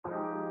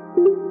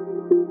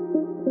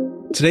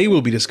Today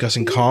we'll be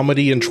discussing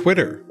comedy and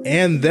Twitter,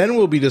 and then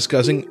we'll be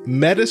discussing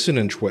medicine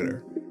and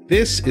Twitter.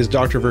 This is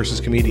Doctor versus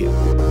Comedian.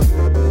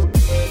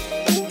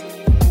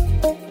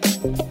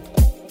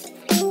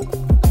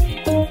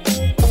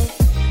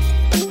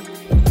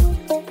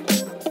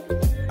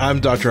 I'm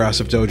Dr.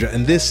 Asif Doja,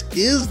 and this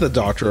is the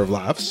Doctor of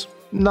Laughs.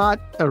 Not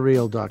a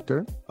real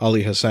doctor.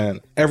 Ali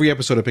Hassan. Every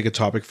episode I pick a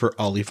topic for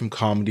Ali from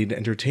comedy to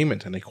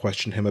entertainment, and I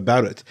question him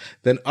about it.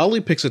 Then Ali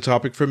picks a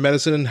topic for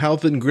medicine and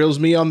health and grills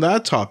me on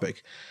that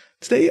topic.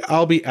 Today,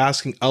 I'll be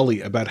asking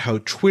Ali about how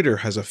Twitter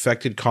has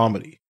affected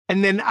comedy.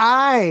 And then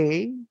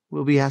I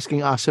will be asking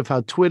Asif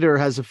how Twitter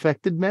has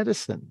affected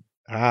medicine.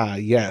 Ah,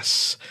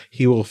 yes.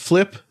 He will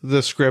flip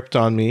the script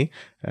on me,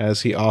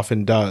 as he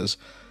often does.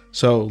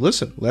 So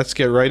listen, let's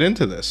get right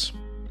into this.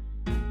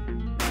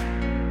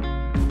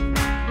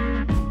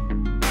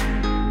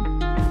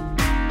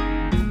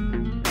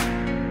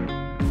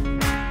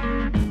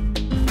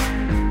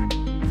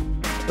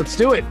 Let's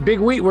do it. Big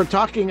week. We're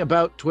talking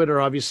about Twitter,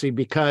 obviously,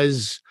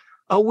 because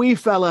a wee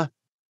fella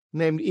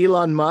named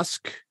Elon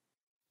Musk.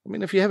 I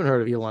mean, if you haven't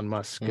heard of Elon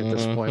Musk at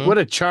this point, what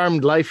a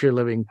charmed life you're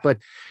living. But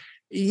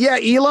yeah,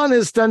 Elon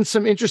has done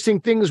some interesting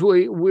things.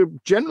 We're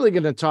generally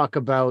going to talk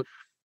about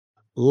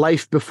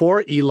life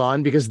before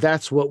Elon because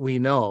that's what we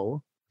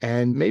know.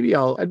 And maybe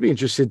I'd be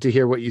interested to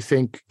hear what you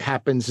think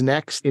happens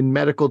next in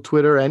medical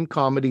Twitter and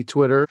comedy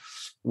Twitter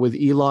with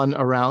Elon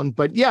around.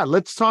 But yeah,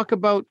 let's talk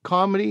about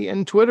comedy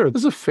and Twitter.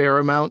 There's a fair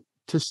amount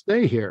to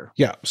stay here.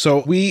 Yeah.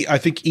 So I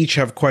think each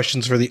have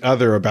questions for the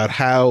other about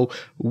how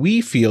we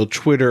feel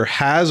Twitter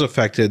has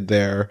affected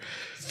their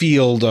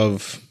field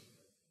of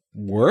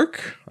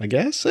work, I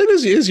guess. It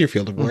is your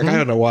field of work. I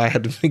don't know why I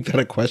had to make that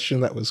a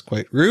question. That was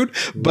quite rude.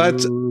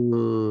 But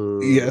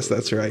yes,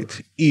 that's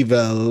right.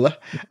 Evil.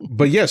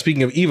 But yeah,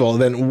 speaking of evil,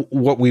 then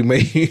what we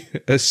may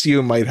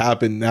assume might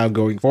happen now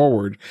going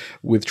forward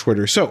with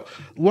Twitter. So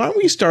why don't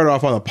we start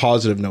off on a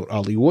positive note,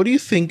 Ali? What do you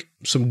think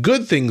some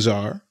good things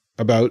are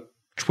about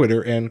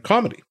Twitter and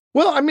comedy?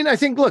 Well, I mean, I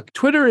think, look,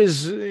 Twitter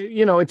is,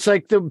 it's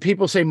like the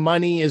people say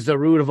money is the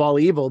root of all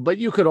evil, but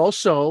you could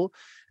also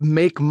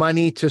make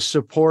money to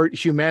support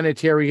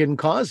humanitarian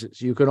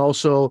causes. You can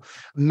also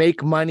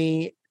make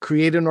money,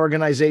 create an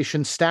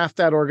organization, staff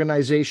that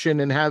organization,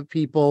 and have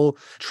people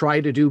try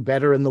to do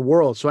better in the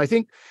world. So I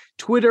think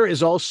Twitter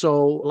is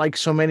also, like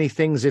so many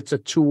things, it's a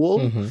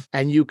tool,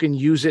 and you can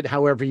use it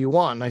however you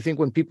want. And I think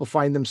when people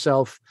find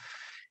themselves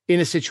in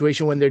a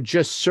situation when they're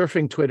just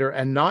surfing Twitter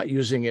and not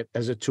using it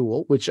as a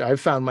tool, which I've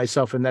found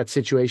myself in that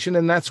situation,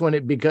 and that's when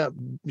it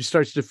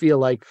starts to feel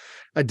like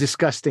a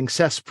disgusting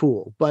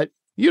cesspool. But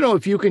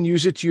if you can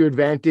use it to your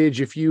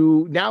advantage,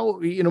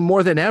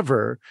 more than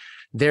ever,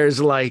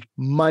 there's like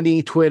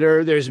money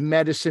Twitter, there's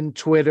medicine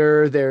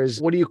Twitter,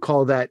 there's, what do you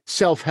call that?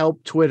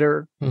 Self-help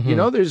Twitter.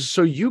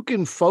 So you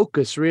can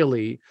focus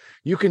really,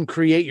 you can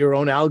create your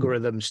own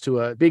algorithms to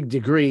a big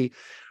degree.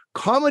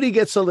 Comedy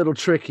gets a little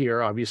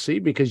trickier, obviously,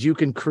 because you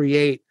can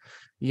create,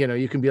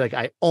 you can be like,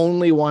 I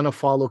only want to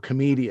follow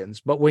comedians.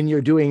 But when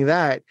you're doing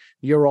that,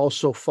 you're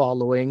also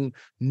following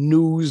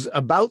news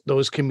about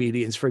those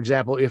comedians. For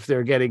example, if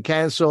they're getting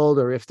canceled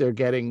or if they're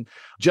getting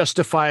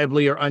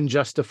justifiably or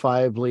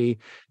unjustifiably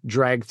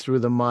dragged through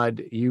the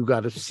mud, you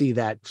got to see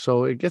that.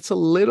 So it gets a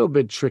little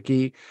bit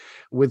tricky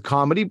with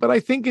comedy. But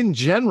I think in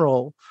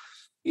general,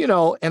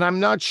 and I'm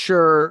not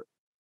sure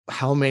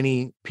how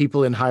many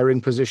people in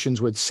hiring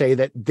positions would say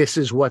that this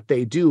is what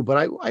they do,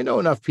 but I know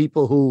enough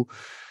people who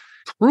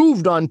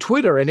proved on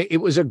Twitter, and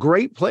it was a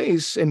great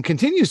place and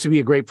continues to be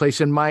a great place,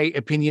 in my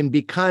opinion,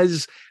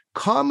 because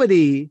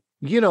comedy,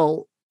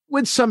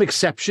 with some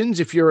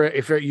exceptions, if you're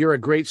a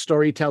great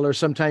storyteller,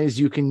 sometimes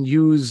you can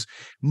use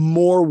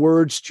more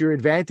words to your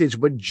advantage,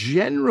 but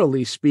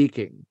generally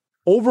speaking,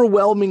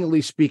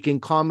 overwhelmingly speaking,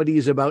 comedy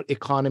is about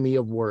economy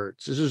of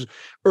words. This is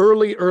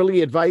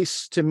early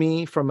advice to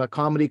me from a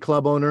comedy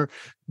club owner.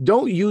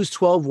 Don't use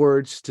 12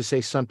 words to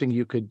say something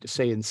you could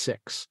say in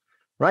 6,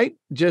 right?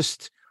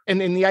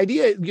 And the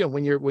idea,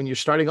 when you're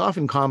starting off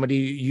in comedy,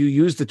 you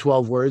use the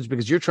 12 words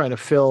because you're trying to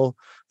fill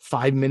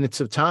 5 minutes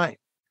of time.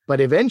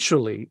 But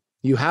eventually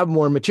you have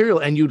more material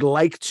and you'd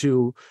like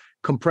to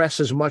compress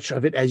as much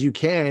of it as you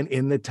can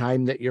in the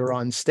time that you're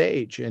on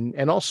stage.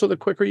 And also the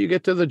quicker you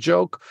get to the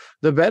joke,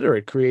 the better.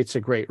 It creates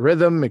a great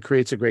rhythm. It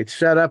creates a great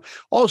setup.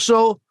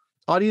 Also,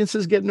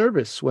 audiences get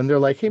nervous when they're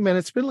like, hey man,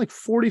 it's been like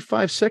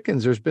 45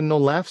 seconds. There's been no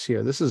laughs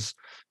here. This is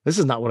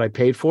not what I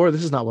paid for.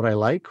 This is not what I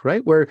like,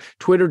 right? Where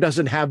Twitter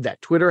doesn't have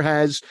that. Twitter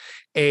has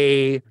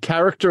a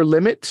character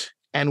limit,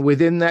 and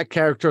within that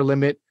character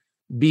limit,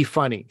 be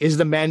funny is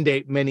the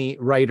mandate many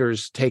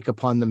writers take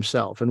upon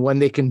themselves. And when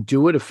they can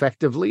do it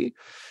effectively,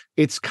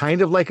 it's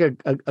kind of like a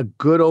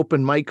good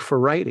open mic for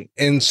writing.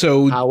 And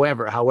so,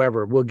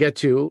 however, we'll get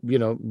to,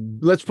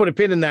 let's put a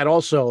pin in that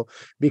also,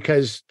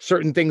 because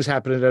certain things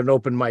happen at an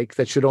open mic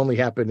that should only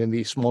happen in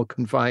the small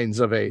confines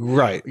of a,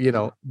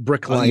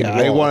 brick line.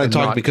 I want to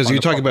talk because you're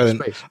talking about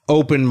an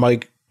open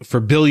mic for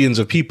billions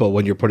of people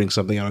when you're putting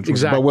something out on Twitter.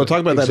 Exactly. But we'll talk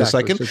about that in a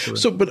second. Exactly.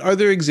 So, but are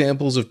there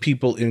examples of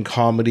people in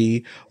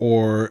comedy,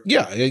 or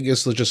yeah, I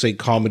guess let's just say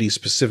comedy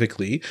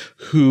specifically,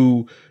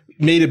 who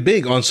made it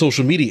big on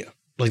social media?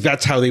 Like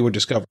that's how they were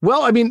discovered.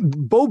 Well, I mean,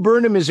 Bo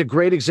Burnham is a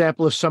great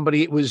example of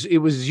somebody. It was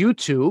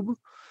YouTube,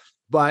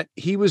 but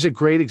he was a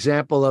great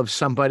example of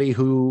somebody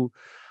who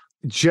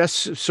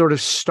just sort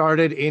of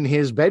started in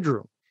his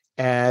bedroom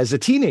as a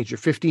teenager,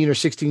 15 or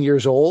 16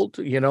 years old,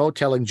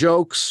 telling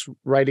jokes,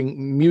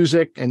 writing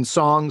music and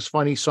songs,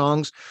 funny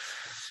songs.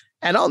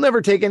 And I'll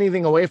never take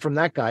anything away from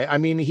that guy. I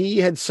mean, he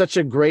had such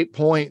a great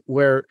point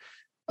where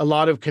a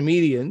lot of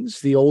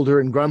comedians, the older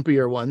and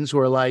grumpier ones,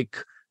 were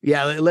like,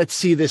 yeah, let's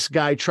see this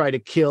guy try to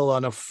kill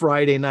on a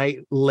Friday night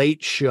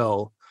late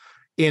show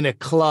in a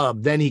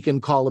club. Then he can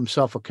call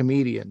himself a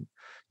comedian.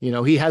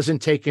 He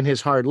hasn't taken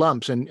his hard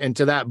lumps. And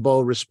to that,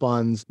 Bo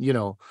responds,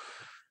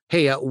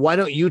 hey, why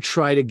don't you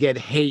try to get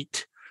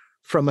hate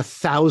from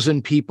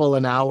 1,000 people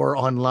an hour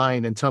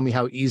online and tell me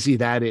how easy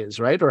that is,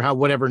 right? Or how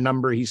whatever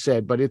number he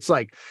said. But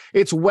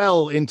it's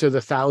well into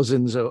the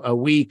thousands a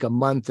week, a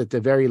month at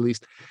the very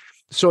least.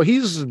 So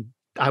he's,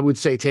 I would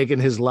say, taken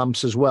his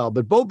lumps as well.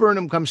 But Bo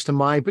Burnham comes to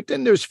mind. But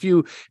then there's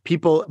few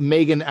people,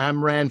 Megan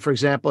Amran, for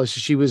example,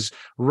 she was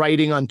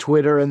writing on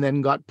Twitter and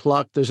then got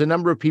plucked. There's a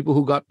number of people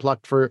who got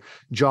plucked for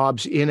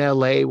jobs in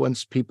LA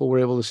once people were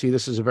able to see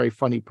this is a very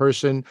funny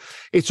person.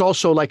 It's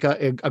also like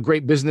a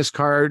great business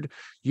card.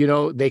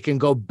 They can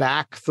go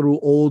back through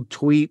old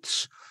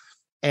tweets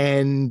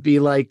and be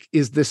like,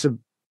 is this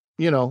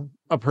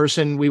a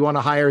person we want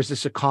to hire? Is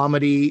this a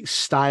comedy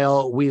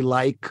style we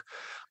like?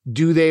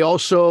 Do they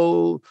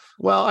also,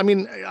 well, I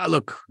mean,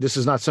 look, this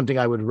is not something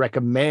I would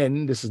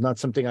recommend. This is not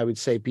something I would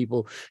say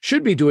people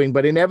should be doing,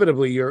 but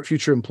inevitably your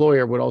future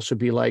employer would also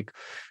be like,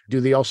 do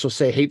they also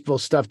say hateful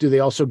stuff? Do they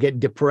also get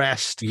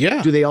depressed?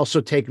 Yeah. Do they also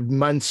take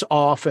months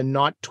off and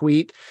not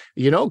tweet?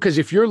 Because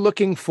if you're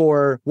looking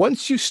for,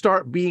 once you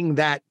start being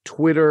that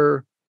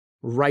Twitter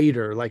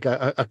writer, like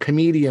a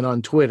comedian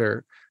on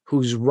Twitter,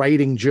 who's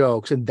writing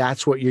jokes, and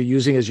that's what you're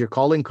using as your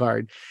calling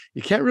card,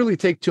 you can't really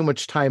take too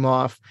much time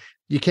off.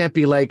 You can't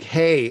be like,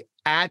 hey,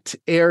 at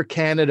Air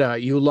Canada,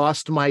 you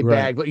lost my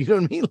bag. But you know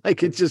what I mean?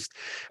 Like, it's just,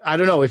 I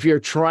don't know. If you're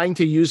trying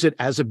to use it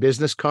as a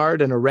business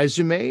card and a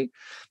resume,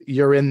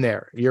 you're in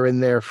there. You're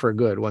in there for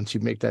good once you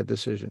make that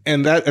decision.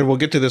 And we'll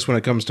get to this when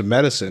it comes to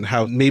medicine,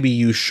 how maybe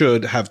you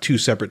should have two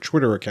separate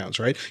Twitter accounts,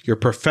 right? Your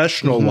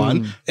professional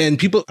one. And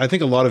people, I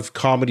think a lot of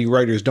comedy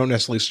writers don't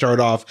necessarily start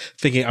off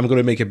thinking, I'm going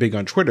to make it big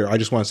on Twitter. I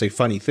just want to say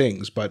funny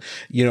things. But,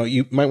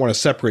 you might want to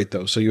separate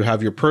those. So you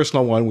have your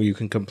personal one where you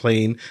can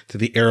complain to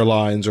the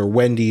airlines or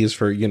Wendy's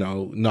for,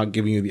 not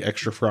giving you the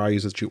extra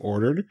fries that you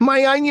ordered.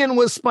 My onion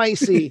was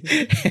spicy.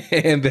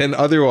 And then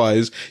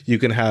otherwise you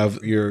can have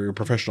your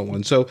professional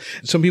one. So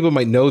some people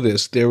might know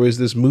this. There was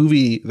this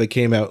movie that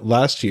came out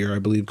last year, I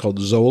believe, called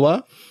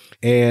Zola.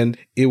 And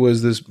it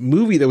was this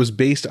movie that was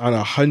based on a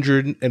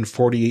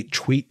 148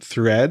 tweet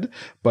thread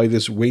by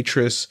this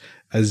waitress,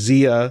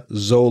 Azia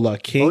Zola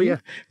King. Oh, yeah.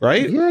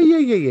 Right?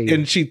 Yeah.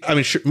 And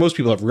sure, most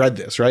people have read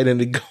this, right? And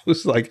it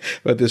goes like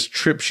about this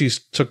trip she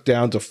took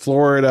down to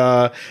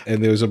Florida,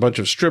 and there was a bunch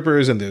of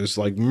strippers, and there's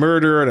like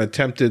murder and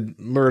attempted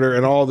murder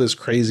and all this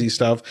crazy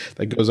stuff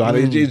that goes on.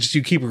 It's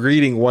you keep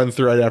reading one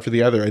thread after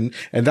the other. And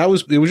it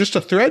was just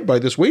a thread by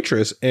this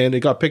waitress, and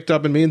it got picked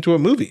up and made into a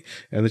movie,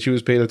 and that she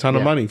was paid a ton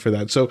of money for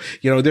that. So,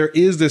 there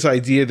is this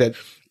idea that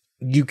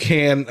you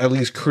can at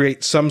least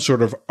create some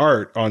sort of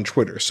art on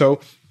Twitter. So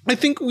I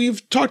think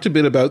we've talked a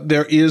bit about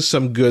there is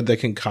some good that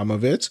can come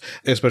of it,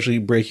 especially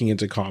breaking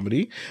into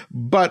comedy.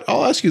 But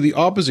I'll ask you the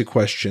opposite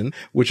question,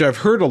 which I've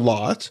heard a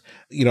lot,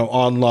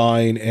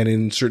 online and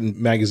in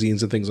certain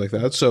magazines and things like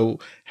that. So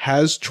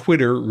has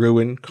Twitter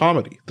ruined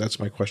comedy? That's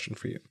my question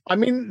for you. I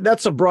mean,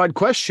 that's a broad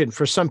question.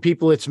 For some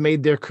people, it's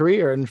made their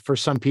career, and for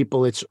some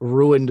people, it's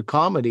ruined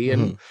comedy.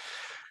 And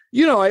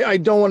I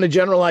don't want to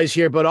generalize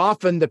here, but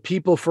often the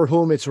people for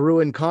whom it's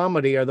ruined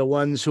comedy are the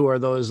ones who are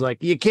those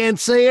like, you can't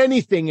say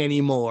anything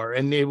anymore.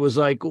 And it was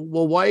like,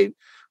 well, why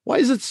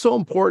is it so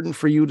important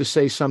for you to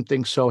say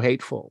something so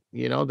hateful?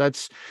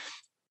 That's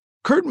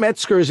Kurt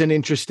Metzger is an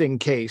interesting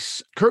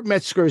case. Kurt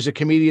Metzger is a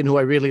comedian who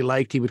I really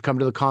liked. He would come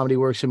to the Comedy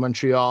Works in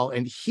Montreal,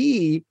 and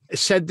he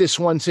said this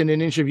once in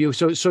an interview.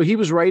 So he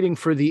was writing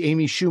for the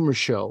Amy Schumer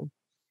show.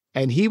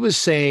 And he was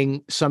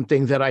saying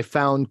something that I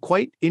found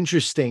quite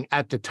interesting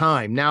at the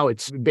time. Now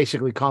it's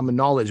basically common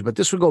knowledge, but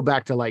this would go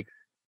back to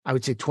I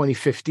would say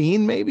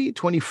 2015, maybe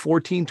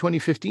 2014,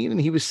 2015. And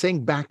he was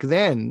saying back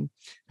then,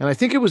 and I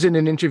think it was in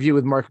an interview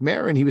with Mark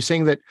Maron, he was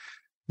saying that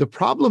the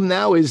problem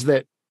now is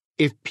that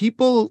if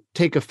people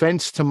take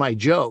offense to my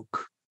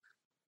joke,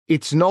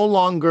 it's no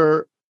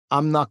longer,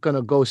 I'm not going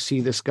to go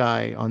see this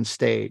guy on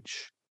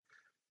stage.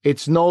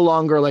 It's no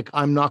longer like,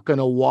 I'm not going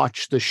to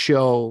watch the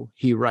show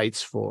he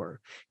writes for.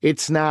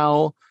 It's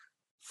now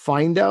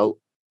find out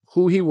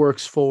who he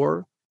works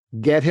for,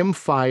 get him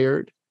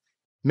fired,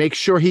 make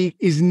sure he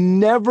is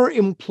never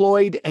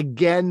employed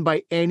again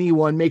by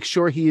anyone, make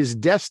sure he is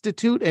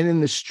destitute and in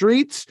the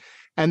streets,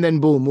 and then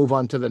boom, move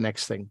on to the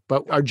next thing.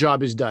 But our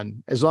job is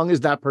done. As long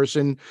as that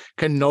person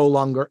can no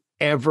longer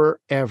ever,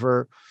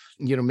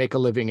 make a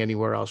living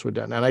anywhere else, we're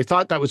done. And I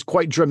thought that was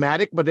quite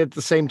dramatic, but at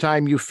the same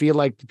time, you feel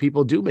like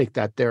people do make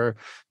that their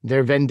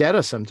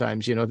vendetta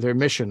sometimes, their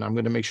mission. I'm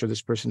going to make sure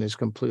this person is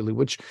completely,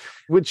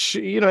 which,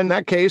 in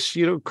that case,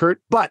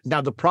 Kurt. But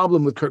now the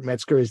problem with Kurt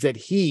Metzger is that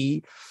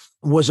he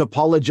was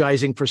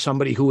apologizing for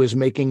somebody who was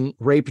making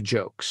rape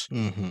jokes.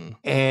 Mm-hmm.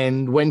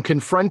 And when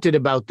confronted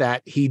about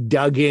that, he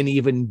dug in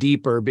even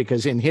deeper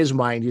because in his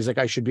mind, he's like,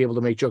 I should be able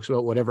to make jokes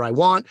about whatever I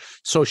want.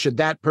 So should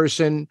that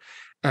person.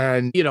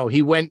 And,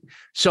 he went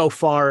so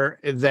far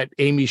that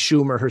Amy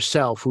Schumer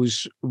herself,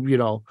 who's,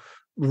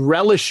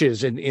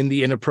 relishes in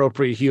the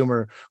inappropriate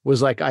humor,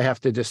 was like, I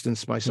have to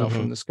distance myself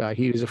from this guy.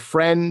 He is a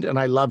friend and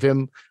I love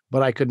him,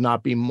 but I could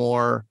not be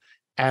more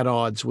at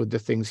odds with the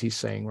things he's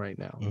saying right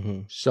now. Mm-hmm.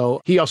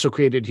 So he also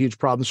created huge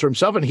problems for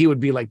himself, and he would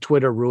be like,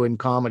 Twitter ruined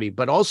comedy.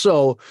 But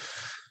also,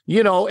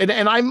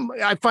 and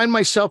I find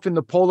myself in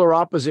the polar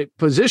opposite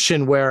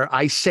position where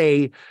I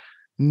say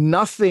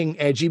nothing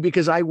edgy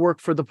because I work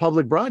for the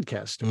public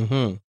broadcaster.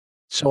 Mm-hmm.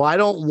 So I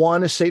don't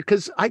want to say,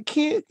 because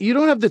you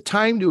don't have the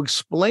time to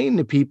explain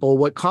to people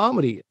what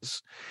comedy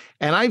is.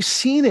 And I've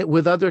seen it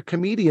with other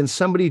comedians.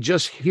 Somebody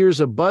just hears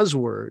a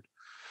buzzword.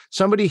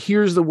 Somebody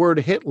hears the word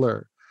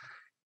Hitler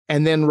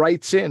and then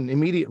writes in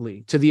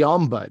immediately to the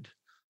Ombud.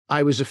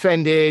 I was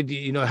offended.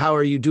 How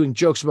are you doing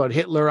jokes about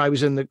Hitler? I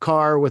was in the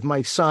car with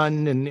my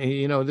son and,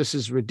 this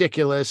is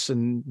ridiculous.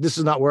 And this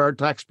is not where our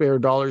taxpayer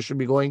dollars should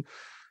be going.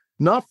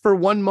 Not for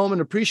one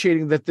moment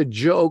appreciating that the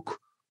joke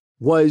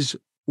was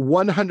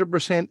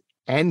 100%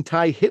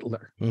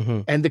 anti-Hitler. Mm-hmm.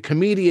 And the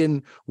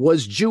comedian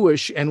was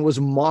Jewish and was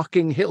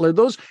mocking Hitler.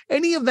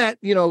 Any of that,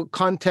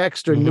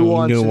 context or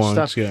nuance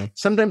and stuff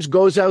sometimes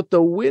goes out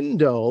the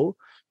window,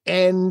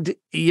 and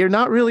you're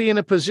not really in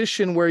a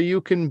position where you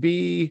can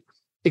be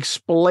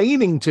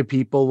explaining to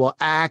people, well,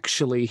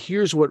 actually,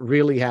 here's what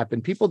really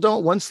happened. People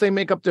don't, once they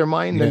make up their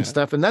mind and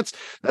stuff. And that's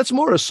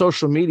more a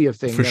social media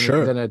thing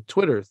than a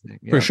Twitter thing.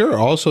 For sure.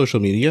 All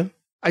social media.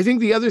 I think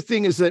the other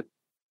thing is that,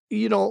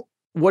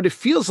 what it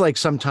feels like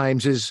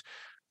sometimes is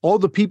all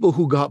the people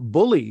who got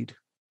bullied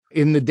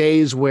in the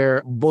days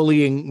where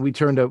bullying, we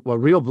turned a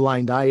real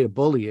blind eye to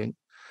bullying.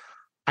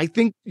 I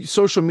think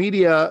social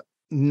media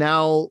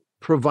now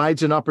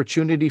provides an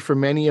opportunity for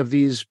many of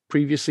these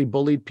previously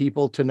bullied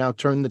people to now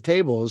turn the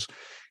tables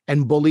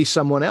and bully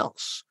someone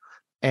else.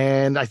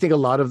 And I think a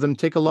lot of them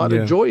take a lot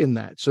of joy in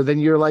that. So then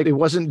you're like, it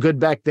wasn't good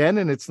back then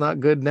and it's not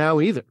good now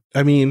either.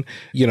 I mean,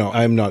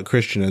 I'm not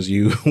Christian, as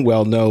you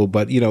well know,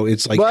 but,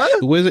 it's like,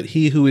 was it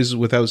he who is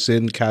without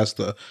sin cast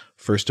the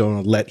first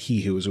stone, let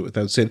he who is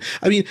without sin.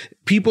 I mean,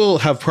 people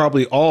have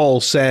probably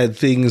all said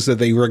things that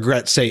they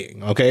regret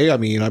saying. Okay. I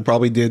mean, I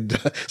probably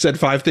said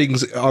 5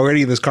 things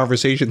already in this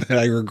conversation that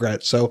I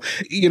regret. So,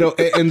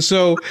 and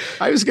so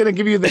I was going to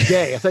give you the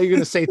day. I thought you were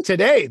going to say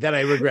today that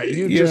I regret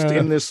you just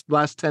in this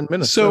last 10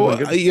 minutes. So,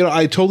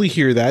 I totally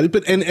hear that.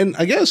 But, and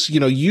I guess,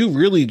 you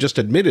really just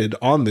admitted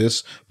on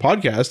this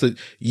podcast that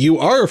you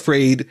are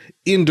afraid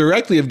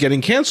indirectly of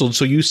getting canceled.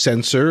 So you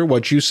censor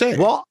what you say.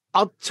 Well,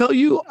 I'll tell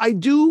you, I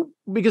do,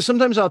 because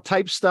sometimes I'll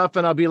type stuff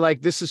and I'll be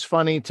like, this is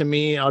funny to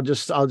me. I'll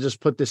just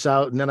put this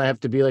out. And then I have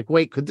to be like,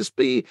 wait, could this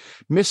be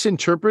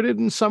misinterpreted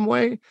in some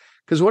way?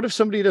 Because what if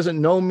somebody doesn't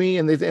know me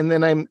and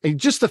then I'm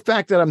just the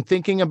fact that I'm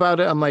thinking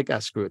about it, I'm like,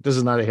 screw it. This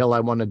is not a hill I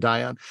want to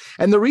die on.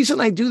 And the reason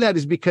I do that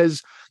is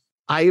because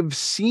I've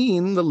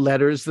seen the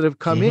letters that have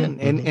come in.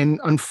 And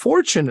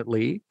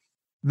unfortunately,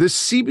 the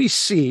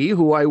CBC,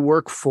 who I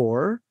work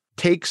for,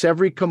 takes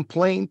every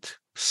complaint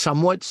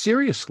somewhat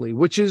seriously,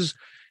 which is,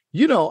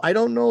 I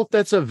don't know if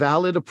that's a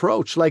valid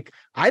approach. Like,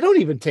 I don't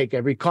even take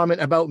every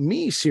comment about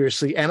me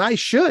seriously, and I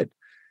should.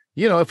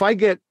 If I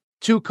get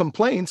 2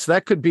 complaints,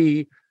 that could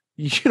be,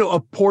 a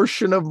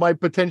portion of my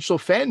potential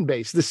fan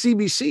base. The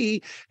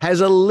CBC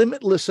has a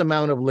limitless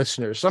amount of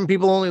listeners. Some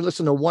people only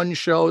listen to one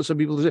show. Some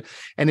people listen.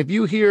 And if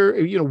you hear,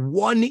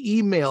 one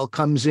email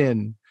comes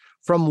in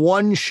from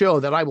one show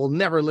that I will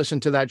never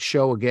listen to that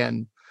show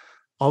again,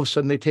 all of a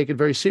sudden they take it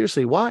very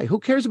seriously. Why? Who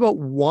cares about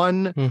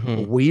one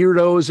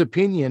weirdo's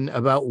opinion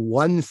about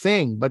one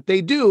thing? But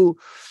they do.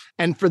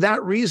 And for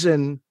that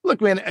reason,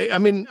 look, man, I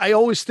mean, I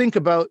always think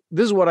about,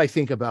 this is what I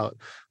think about.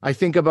 I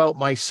think about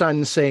my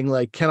son saying,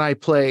 like, can I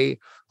play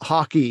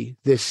hockey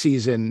this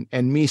season?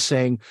 And me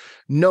saying,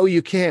 no,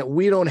 you can't.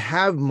 We don't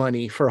have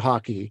money for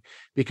hockey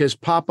because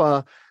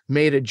Papa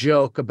made a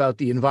joke about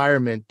the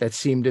environment that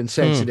seemed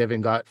insensitive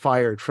and got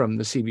fired from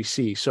the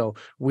CBC. So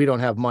we don't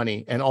have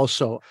money. And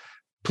also,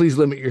 please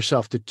limit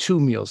yourself to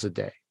 2 meals a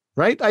day.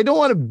 Right? I don't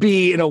want to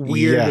be in a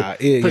weird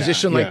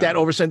position like that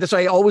over saying this.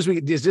 I always be,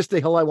 is this the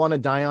hill I want to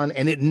die on?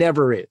 And it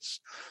never is.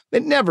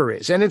 It never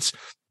is. And it's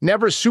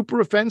never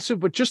super offensive,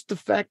 but just the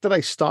fact that I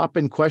stop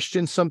and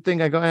question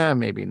something, I go,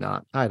 maybe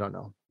not. I don't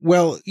know.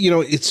 Well,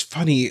 it's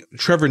funny.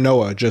 Trevor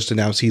Noah just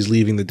announced he's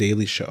leaving The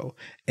Daily Show.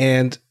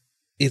 And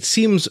it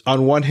seems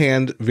on one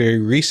hand very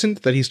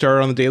recent that he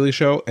started on the Daily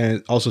Show, and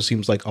it also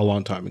seems like a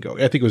long time ago.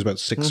 I think it was about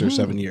 6 or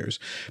 7 years.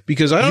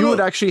 Because I don't know. You would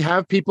actually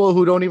have people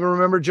who don't even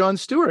remember Jon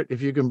Stewart,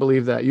 if you can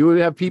believe that. You would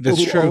have people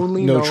who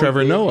only know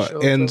Trevor Noah.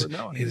 And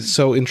it's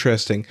so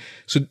interesting.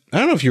 So I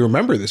don't know if you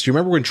remember this. Do you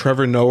remember when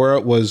Trevor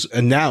Noah was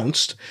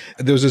announced?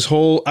 There was this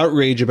whole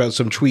outrage about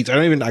some tweets. I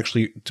don't even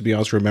actually, to be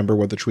honest, remember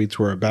what the tweets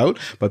were about,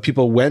 but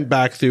people went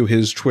back through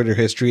his Twitter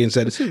history and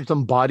said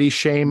some body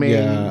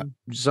shaming,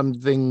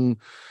 something.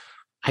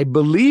 I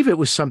believe it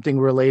was something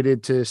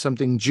related to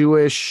something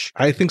Jewish.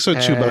 I think so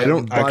too, but I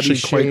don't actually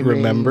quite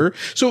remember.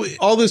 So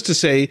all this to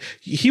say,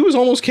 he was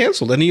almost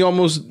canceled and he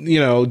almost,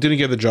 didn't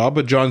get the job.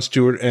 But Jon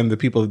Stewart and the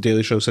people at the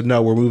Daily Show said,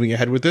 no, we're moving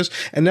ahead with this.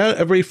 And now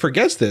everybody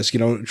forgets this.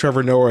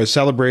 Trevor Noah is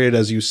celebrated,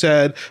 as you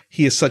said.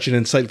 He is such an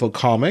insightful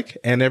comic,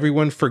 and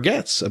everyone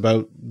forgets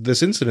about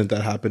this incident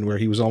that happened where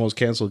he was almost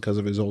canceled because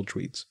of his old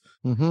tweets.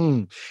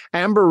 Mm-hmm.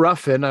 Amber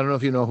Ruffin, I don't know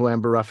if you know who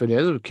Amber Ruffin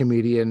is, a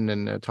comedian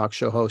and a talk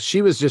show host.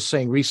 She was just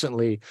saying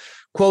recently,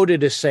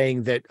 quoted as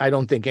saying that I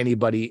don't think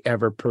anybody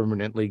ever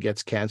permanently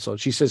gets canceled.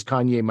 She says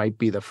Kanye might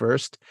be the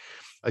first.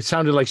 It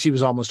sounded like she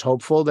was almost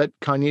hopeful that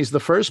Kanye's the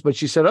first, but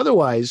she said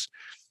otherwise,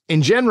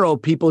 in general,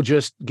 people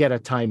just get a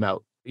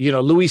timeout.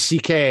 Louis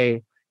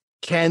C.K.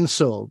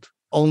 canceled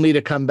only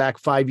to come back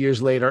 5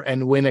 years later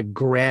and win a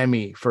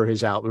Grammy for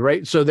his album,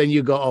 right? So then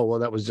you go, oh, well,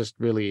 that was just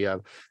really,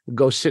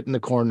 go sit in the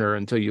corner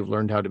until you've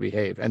learned how to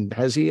behave. And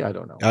has he? I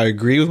don't know. I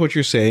agree with what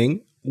you're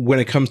saying. When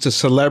it comes to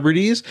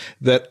celebrities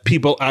that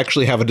people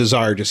actually have a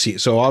desire to see.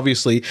 So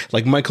obviously,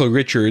 like Michael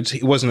Richards,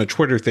 it wasn't a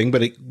Twitter thing,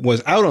 but it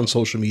was out on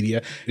social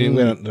media. He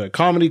went to a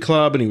comedy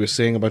club and he was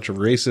saying a bunch of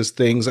racist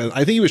things. And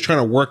I think he was trying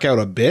to work out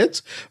a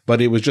bit, but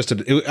it was just, I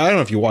don't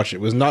know if you watched it.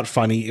 It was not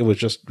funny. It was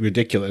just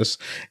ridiculous.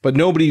 But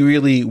nobody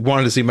really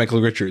wanted to see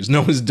Michael Richards.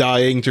 No one's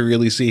dying to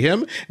really see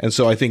him. And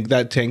so I think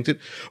that tanked it.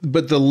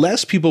 But the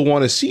less people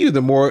want to see you,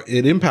 the more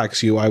it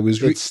impacts you.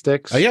 It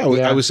sticks.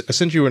 I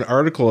sent you an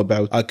article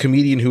about a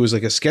comedian who was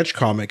like a sketch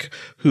comic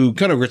who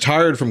kind of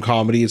retired from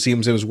comedy. It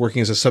seems, and was working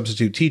as a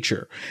substitute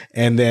teacher.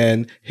 And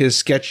then his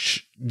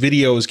sketch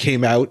videos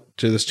came out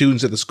to the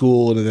students at the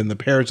school and then the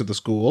parents at the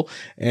school,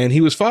 and he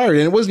was fired.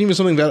 And it wasn't even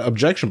something that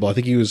objectionable. I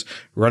think he was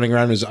running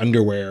around in his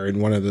underwear in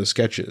one of the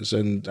sketches.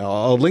 And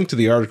I'll link to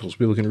the articles.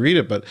 People can read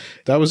it, but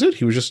that was it.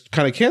 He was just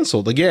kind of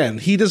canceled. Again,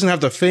 he doesn't have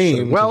the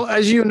fame. Well,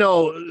 as you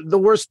know, the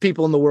worst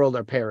people in the world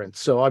are parents.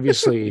 So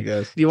obviously,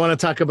 yes. You want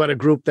to talk about a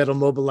group that'll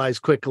mobilize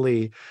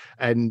quickly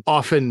and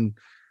often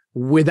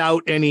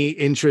without any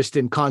interest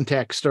in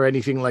context or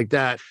anything like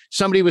that.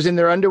 Somebody was in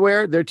their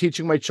underwear, they're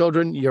teaching my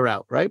children, you're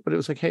out, right? But it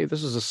was like, hey,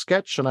 this is a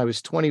sketch and I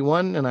was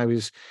 21 and I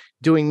was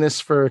doing this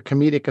for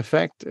comedic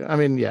effect. I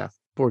mean, yeah,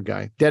 poor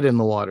guy, dead in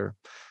the water.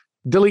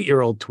 Delete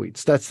your old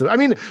tweets.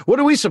 What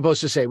are we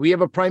supposed to say? We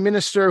have a prime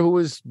minister who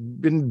has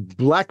been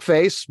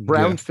blackface,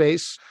 brown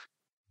face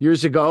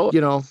years ago.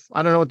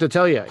 I don't know what to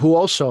tell you. Who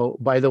also,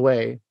 by the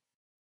way,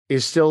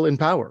 is still in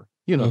power.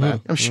 You know that.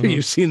 I'm sure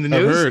you've seen the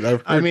news.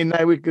 I've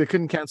heard. We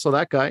couldn't cancel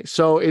that guy.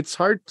 So it's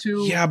hard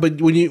to. Yeah,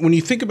 but when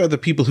you think about the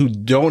people who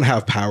don't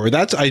have power,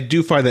 I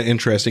do find that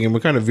interesting, and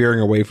we're kind of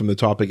veering away from the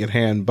topic at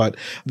hand. But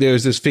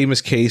there's this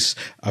famous case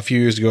a few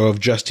years ago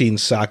of Justine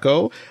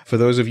Sacco. For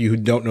those of you who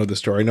don't know the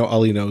story, I know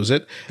Ali knows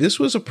it. This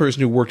was a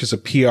person who worked as a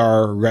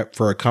PR rep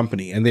for a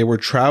company, and they were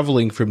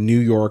traveling from New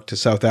York to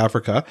South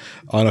Africa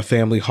on a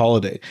family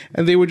holiday,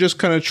 and they would just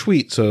kind of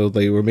tweet. So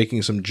they were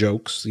making some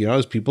jokes,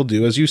 as people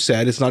do. As you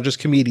said, it's not just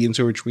comedians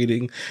who are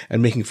tweeting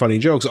and making funny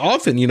jokes.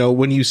 Often,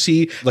 when you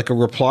see like a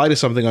reply to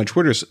something on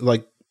Twitter,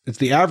 like it's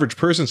the average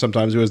person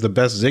sometimes who has the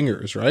best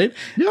zingers, right?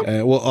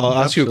 Yep. Well,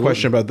 I'll ask you a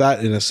question about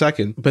that in a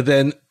second. But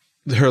then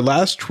her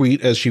last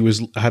tweet, as she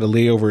had a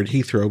layover at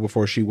Heathrow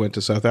before she went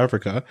to South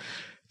Africa,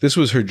 this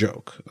was her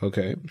joke.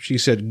 Okay. She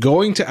said,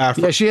 going to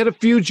Africa. Yeah, she had a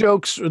few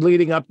jokes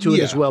leading up to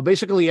it as well.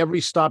 Basically, every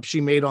stop she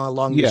made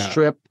along this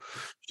trip,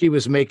 she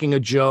was making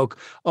a joke.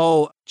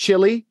 Oh,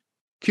 chili,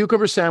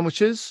 cucumber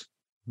sandwiches,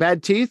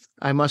 bad teeth,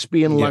 I must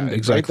be in London.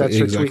 Exactly. Right?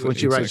 That's her tweet when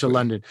she writes to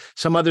London.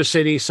 Some other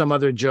city, some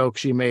other joke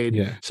she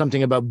made,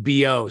 something about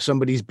BO,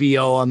 somebody's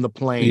BO on the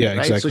plane. Yeah, right?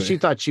 exactly. So she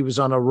thought she was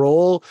on a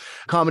roll.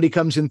 Comedy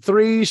comes in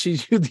three. She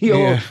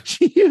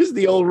used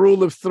the old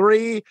rule of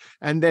three,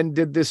 and then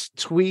did this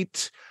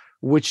tweet,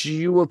 which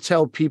you will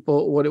tell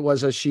people what it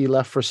was as she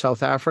left for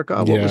South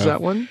Africa. What was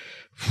that one?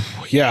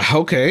 Yeah,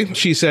 okay.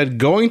 She said,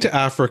 going to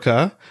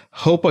Africa,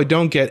 hope I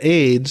don't get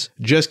AIDS.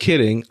 Just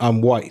kidding,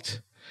 I'm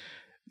white.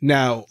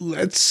 Now,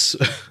 let's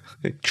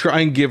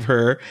try and give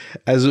her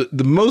as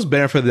the most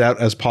benefit of the doubt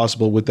as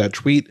possible with that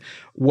tweet.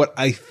 What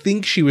I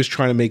think she was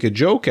trying to make a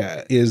joke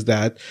at is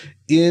that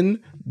in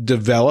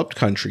developed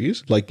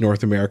countries like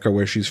North America,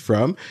 where she's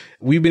from,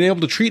 we've been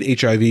able to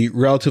treat HIV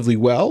relatively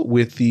well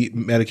with the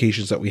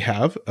medications that we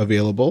have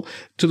available,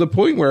 to the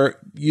point where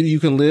you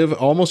can live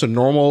almost a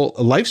normal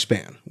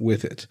lifespan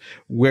with it.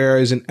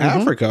 Whereas in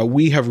Africa,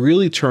 we have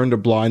really turned a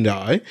blind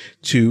eye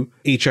to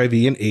HIV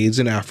and AIDS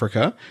in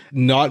Africa,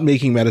 not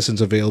making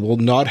medicines available,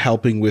 not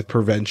helping with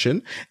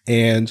prevention,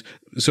 and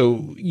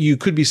So you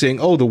could be saying,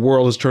 oh, the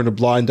world has turned a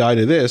blind eye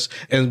to this,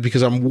 and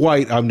because I'm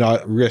white, I'm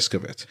not at risk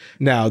of it.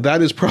 Now,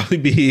 that is probably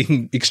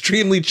being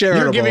extremely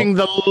charitable. You're giving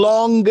the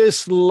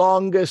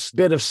longest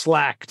bit of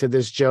slack to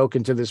this joke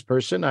and to this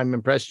person. I'm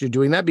impressed you're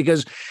doing that,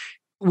 because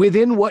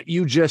within what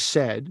you just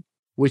said,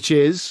 which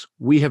is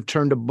we have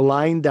turned a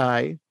blind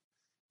eye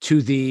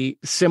to the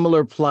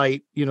similar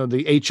plight,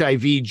 the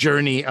HIV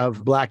journey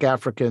of Black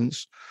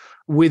Africans.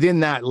 Within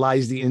that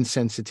lies the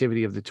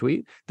insensitivity of the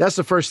tweet. That's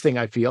the first thing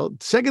I feel.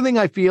 Second thing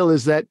I feel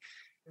is that,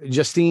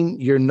 Justine,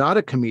 you're not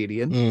a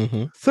comedian.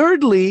 Mm-hmm.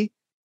 Thirdly,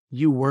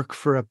 you work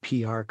for a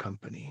PR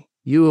company.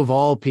 You of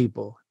all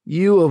people.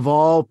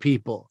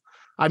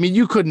 I mean,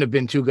 you couldn't have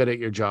been too good at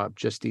your job,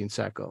 Justine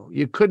Sacco.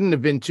 You couldn't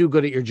have been too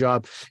good at your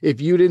job if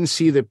you didn't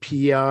see the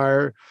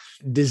PR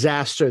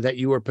disaster that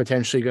you were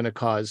potentially going to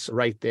cause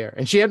right there.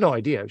 And she had no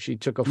idea. She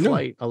took a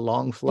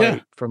long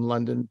flight from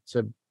London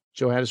to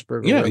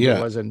Johannesburg,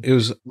 it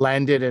was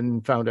landed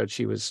and found out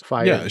she was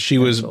fired. Yeah, she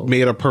was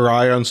made a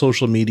pariah on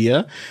social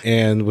media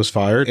and was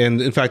fired.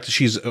 And in fact,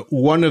 she's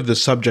one of the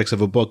subjects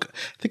of a book.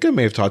 I think I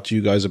may have talked to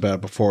you guys about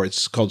it before.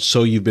 It's called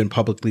 "So You've Been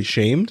Publicly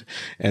Shamed,"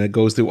 and it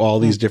goes through all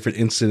these different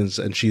incidents.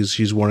 And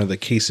she's one of the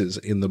cases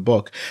in the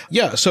book.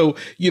 Yeah, so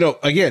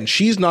again,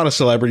 she's not a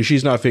celebrity.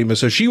 She's not famous,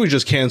 so she was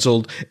just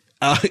canceled.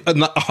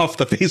 Off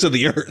the face of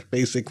the earth,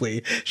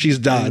 basically. She's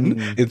done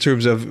in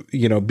terms of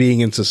being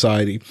in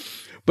society.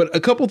 But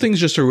a couple things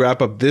just to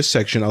wrap up this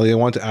section, Ali, I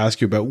want to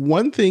ask you about.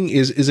 One thing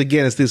is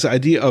again, it's this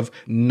idea of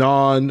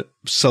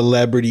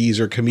non-celebrities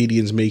or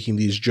comedians making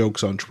these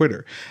jokes on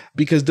Twitter.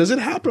 Because does it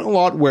happen a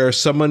lot where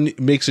someone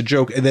makes a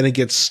joke and then it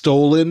gets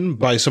stolen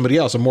by somebody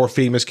else, a more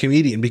famous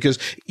comedian? Because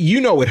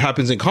it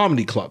happens in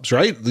comedy clubs,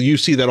 right? You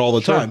see that all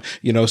the time.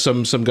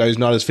 Some guy who's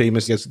not as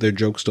famous gets their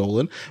joke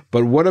stolen.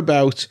 But what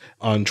about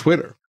on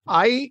Twitter?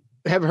 I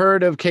have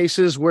heard of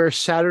cases where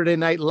Saturday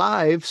Night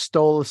Live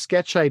stole a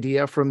sketch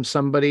idea from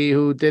somebody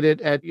who did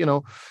it at,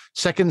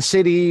 Second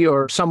City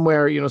or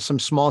somewhere, some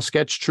small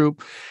sketch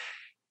troupe.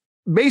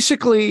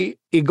 Basically,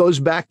 it goes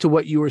back to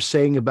what you were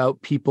saying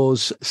about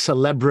people's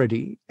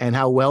celebrity and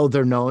how well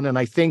they're known. And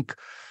I think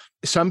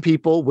some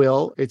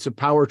people it's a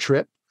power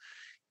trip.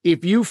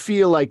 If you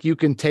feel like you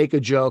can take a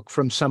joke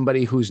from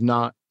somebody who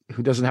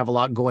doesn't have a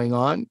lot going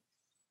on,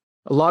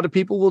 a lot of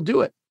people will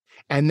do it.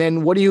 And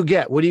then what do you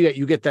get?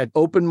 You get that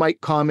open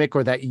mic comic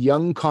or that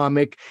young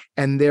comic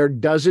and their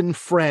dozen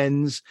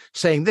friends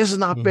saying, this is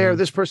not fair.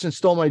 This person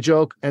stole my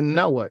joke. And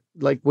now what?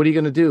 Like, what are you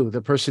going to do?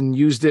 The person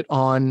used it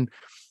on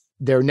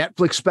their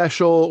Netflix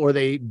special, or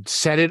they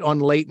said it on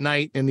late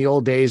night. In the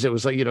old days, it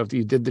was like, if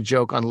you did the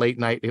joke on late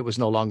night, it was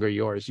no longer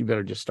yours. You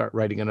better just start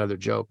writing another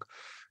joke.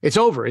 It's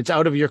over. It's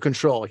out of your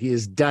control. He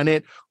has done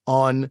it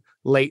on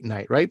late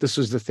night, right? This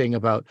was the thing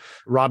about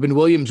Robin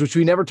Williams, which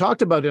we never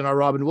talked about in our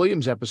Robin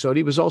Williams episode.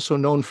 He was also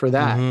known for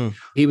that.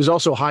 He was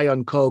also high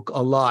on coke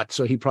a lot,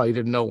 so he probably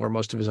didn't know where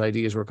most of his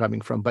ideas were coming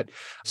from. But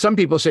some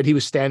people said he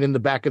was standing in the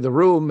back of the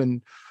room.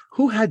 And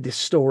who had this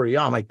story?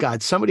 Oh my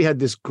God, somebody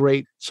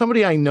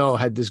I know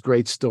had this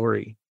great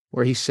story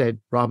where he said,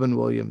 Robin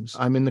Williams,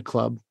 I'm in the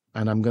club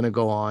and I'm going to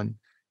go on,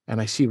 and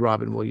I see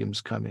Robin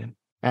Williams come in.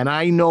 And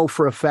I know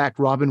for a fact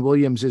Robin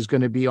Williams is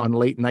going to be on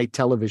late night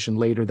television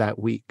later that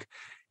week.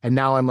 And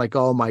now I'm like,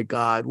 oh my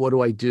God, what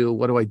do I do?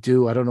 What do I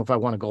do? I don't know if I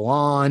want to go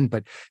on,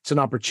 but it's an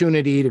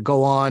opportunity to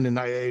go on. And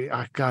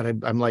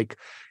I'm like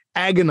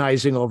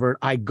agonizing over it.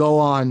 I go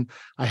on.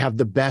 I have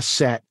the best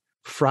set.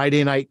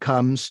 Friday night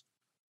comes.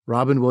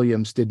 Robin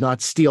Williams did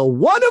not steal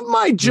one of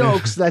my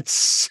jokes. That's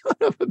son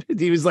of a bitch.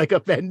 He was like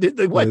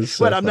offended.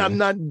 What? I'm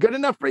not good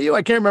enough for you.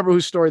 I can't remember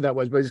whose story that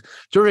was, but it's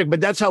terrific.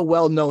 But that's how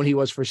well known he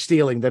was for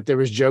stealing, that there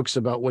was jokes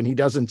about when he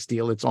doesn't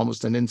steal, it's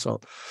almost an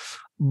insult.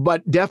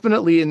 But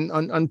definitely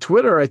on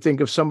Twitter, I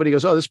think if somebody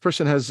goes, oh, this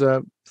person has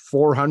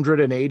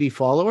 480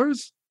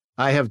 followers,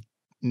 I have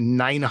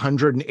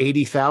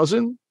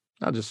 980,000,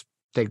 I'll just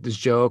take this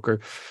joke. Or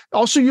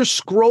also, you're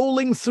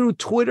scrolling through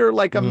Twitter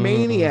like a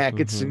maniac.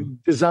 It's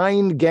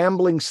designed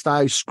gambling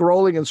style,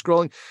 scrolling and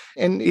scrolling.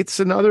 And it's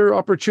another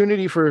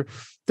opportunity for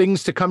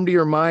things to come to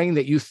your mind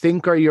that you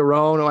think are your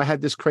own. Oh, I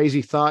had this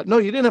crazy thought. No,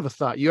 you didn't have a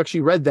thought. You actually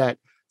read that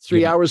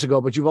 3 hours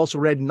ago, but you've also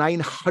read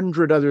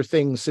 900 other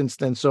things since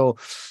then. So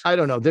I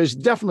don't know. There's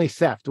definitely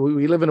theft.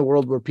 We live in a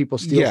world where people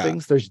steal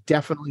things. There's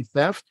definitely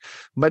theft,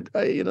 but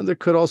there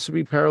could also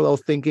be parallel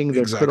thinking.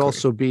 There could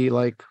also be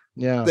like,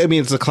 I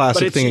mean, it's a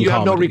classic thing in comedy. You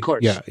have no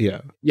recourse.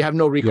 You have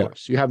no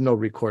recourse. You have no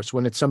recourse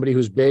when it's somebody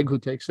who's big who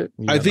takes it.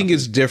 I think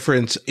it's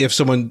different if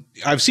someone,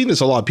 I've seen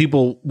this a lot.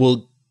 People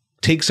will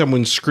take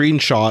someone's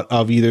screenshot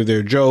of either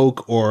their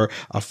joke or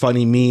a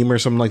funny meme or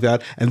something like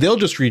that, and they'll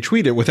just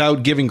retweet it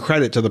without giving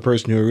credit to the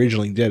person who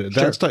originally did it.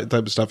 That's the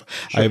type of stuff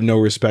I have no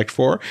respect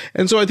for.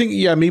 And so I think,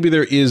 maybe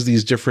there is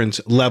these different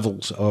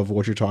levels of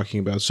what you're talking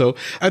about. So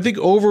I think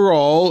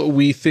overall,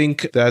 we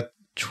think that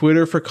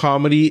Twitter for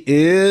comedy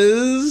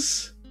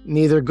is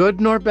neither good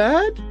nor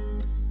bad.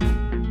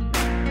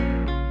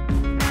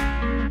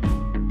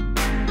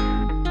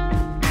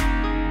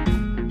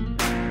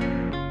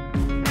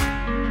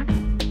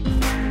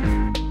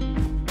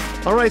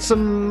 All right,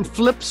 some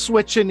flip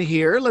switching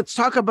here. Let's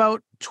talk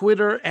about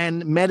Twitter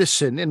and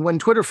medicine. And when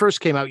Twitter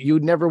first came out, you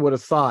never would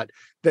have thought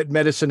that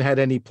medicine had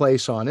any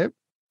place on it.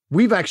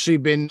 We've actually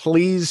been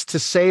pleased to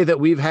say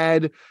that we've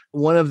had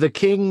one of the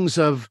kings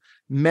of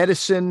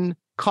medicine,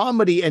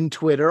 comedy, and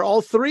Twitter,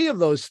 all three of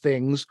those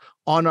things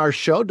on our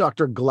show.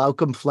 Dr.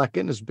 Glaucom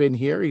Flecken has been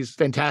here. He's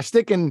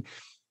fantastic. And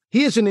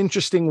he has an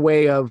interesting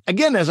way of,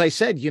 again, as I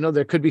said,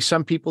 there could be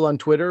some people on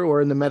Twitter or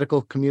in the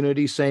medical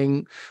community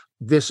saying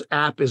this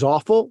app is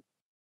awful.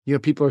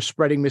 People are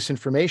spreading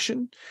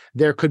misinformation.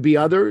 There could be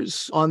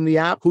others on the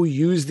app who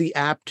use the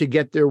app to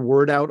get their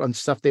word out on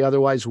stuff they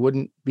otherwise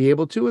wouldn't be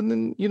able to. And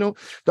then,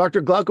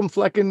 Dr. Glaucom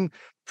Flecken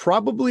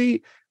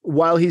probably,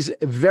 while he's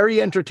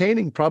very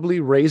entertaining, probably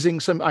raising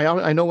some,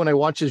 I know when I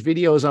watch his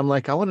videos, I'm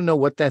like, I want to know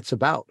what that's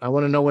about. I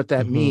want to know what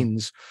that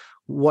means.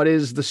 What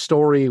is the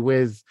story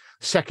with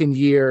second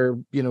year,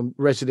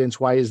 residents?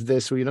 Why is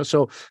this?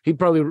 So he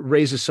probably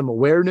raises some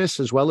awareness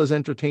as well as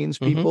entertains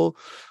people.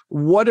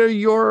 What are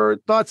your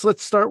thoughts?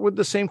 Let's start with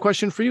the same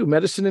question for you.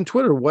 Medicine and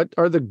Twitter. What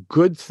are the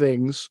good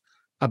things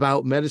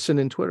about medicine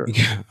and Twitter?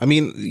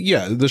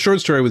 Yeah, the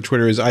short story with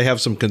Twitter is I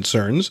have some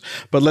concerns,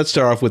 but let's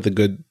start off with the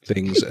good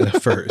things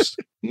first.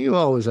 You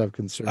always have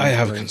concerns. I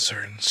have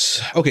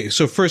concerns. Okay,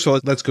 so first of all,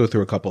 let's go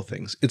through a couple of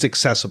things. It's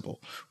accessible,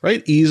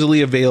 right?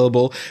 Easily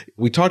available.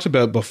 We talked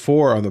about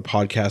before on the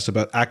podcast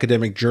about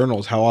academic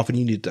journals, how often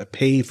you need to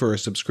pay for a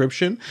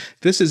subscription.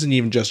 This isn't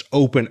even just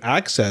open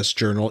access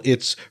journal.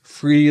 It's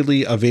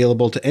freely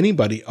available to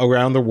anybody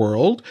around the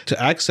world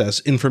to access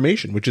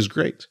information, which is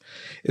great.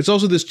 It's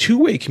also this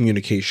two-way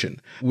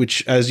communication,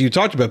 which, as you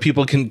talked about,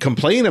 people can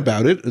complain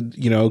about it,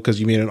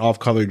 because you made an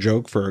off-color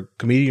joke for a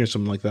comedian or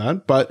something like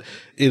that, but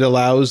it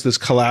allows this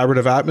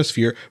collaborative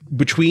atmosphere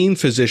between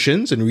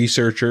physicians and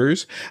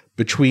researchers,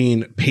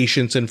 between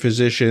patients and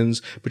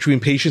physicians, between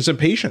patients and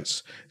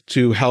patients,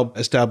 to help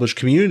establish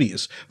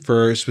communities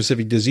for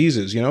specific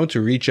diseases,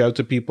 to reach out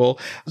to people.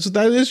 So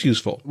that is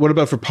useful. What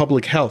about for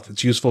public health?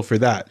 It's useful for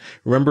that.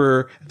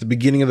 Remember at the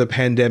beginning of the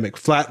pandemic,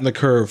 flatten the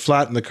curve,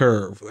 flatten the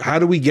curve. How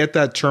do we get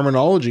that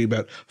terminology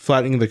about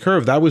flattening the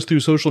curve? That was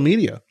through social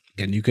media.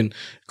 And you can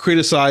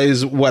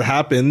criticize what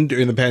happened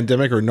during the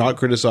pandemic or not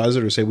criticize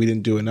it or say we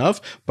didn't do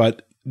enough,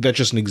 but that's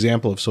just an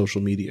example of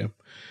social media.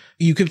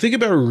 You can think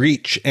about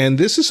reach, and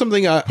this is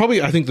something I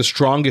think the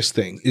strongest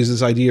thing is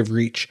this idea of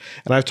reach.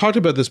 And I've talked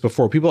about this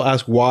before. People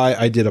ask why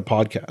I did a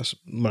podcast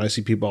when I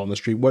see people on the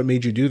street. What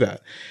made you do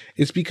that?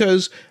 It's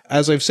because,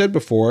 as I've said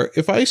before,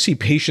 if I see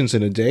patients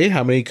in a day,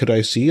 how many could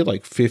I see?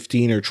 Like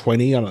 15 or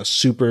 20 on a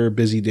super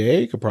busy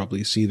day? I could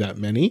probably see that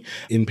many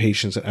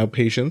inpatients and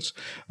outpatients.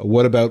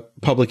 What about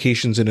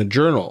publications in a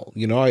journal?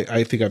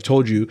 I think I've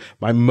told you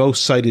my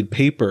most cited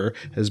paper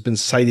has been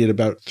cited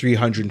about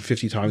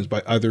 350 times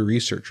by other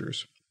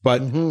researchers.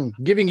 But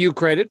giving you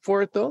credit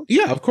for it, though?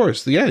 Yeah, of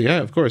course. Yeah,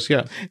 of course.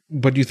 Yeah.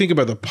 But you think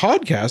about the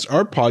podcast,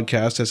 our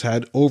podcast has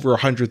had over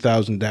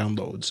 100,000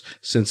 downloads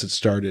since it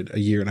started a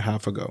year and a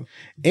half ago.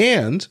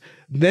 And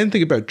then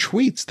think about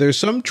tweets. There's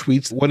some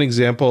tweets. One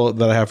example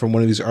that I have from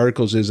one of these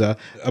articles is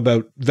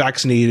about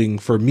vaccinating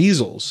for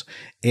measles.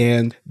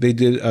 And they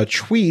did a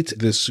tweet,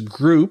 this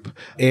group,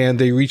 and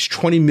they reached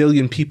 20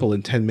 million people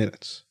in 10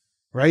 minutes.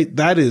 Right?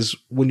 That is,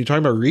 when you're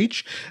talking about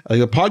reach, a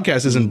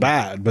podcast isn't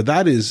bad, but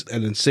that is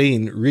an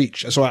insane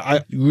reach. So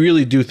I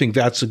really do think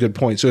that's a good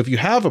point. So if you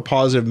have a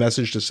positive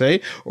message to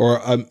say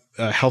or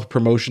a health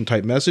promotion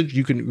type message,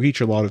 you can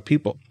reach a lot of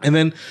people. And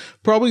then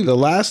probably the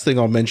last thing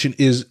I'll mention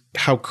is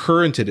how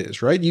current it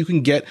is, right? You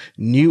can get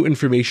new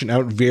information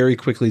out very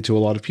quickly to a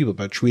lot of people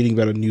about tweeting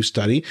about a new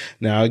study.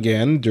 Now,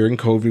 again, during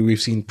COVID,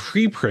 we've seen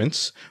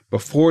preprints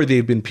before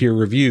they've been peer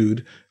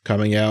reviewed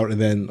coming out.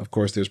 And then, of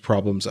course, there's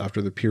problems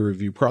after the peer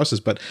review process.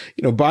 But,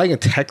 buying a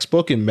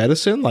textbook in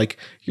medicine, like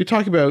you're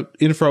talking about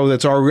info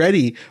that's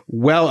already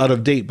well out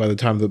of date by the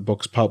time the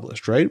book's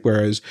published, right?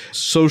 Whereas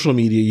social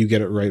media, you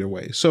get it right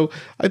away. So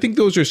I think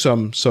those are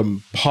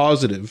some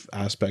positive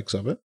aspects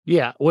of it.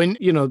 Yeah. When,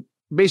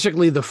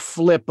 basically the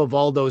flip of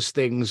all those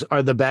things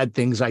are the bad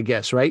things, I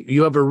guess, right?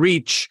 You have a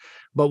reach,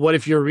 but what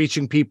if you're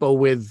reaching people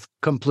with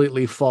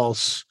completely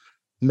false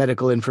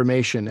medical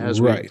information,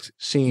 as we've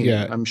seen?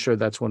 Yeah. I'm sure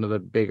that's one of the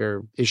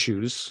bigger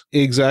issues.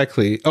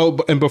 Exactly. Oh,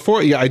 and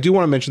before, I do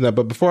want to mention that,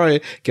 but before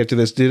I get to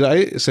this, did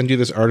I send you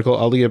this article,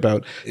 Ali,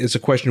 about, it's a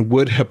question,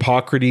 would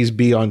Hippocrates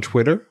be on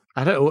Twitter?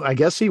 I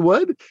guess he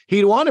would.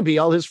 He'd want to be.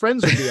 All his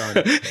friends would be on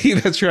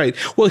it. That's right.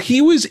 Well,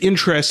 he was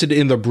interested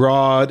in the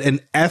broad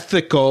and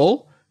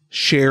ethical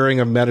sharing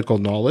of medical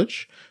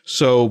knowledge.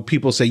 So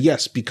people say,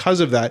 yes, because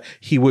of that,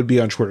 he would be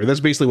on Twitter.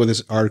 That's basically what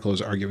this article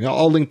is arguing.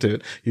 I'll link to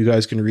it. You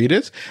guys can read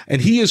it.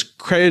 And he is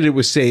credited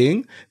with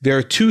saying there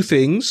are two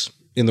things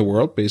in the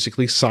world,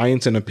 basically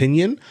science and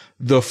opinion.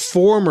 The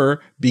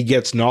former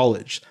begets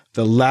knowledge.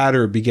 The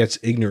latter begets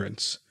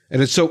ignorance.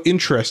 And it's so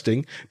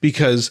interesting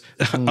because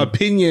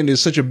opinion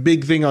is such a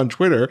big thing on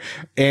Twitter,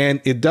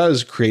 and it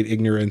does create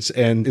ignorance.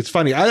 And it's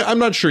funny. I'm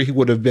not sure he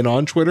would have been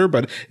on Twitter,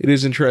 but it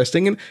is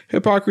interesting. And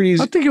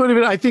Hippocrates, I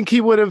think he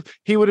would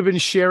have been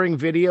sharing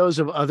videos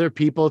of other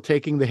people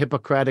taking the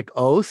Hippocratic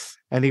Oath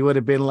and he would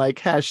have been like,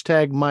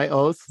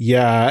 #MyOath.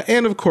 Yeah.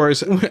 And of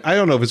course, I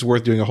don't know if it's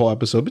worth doing a whole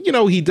episode, but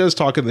he does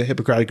talk in the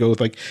Hippocratic Oath,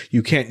 like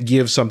you can't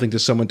give something to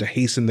someone to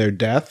hasten their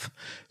death.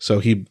 So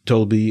he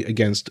totally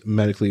against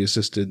medically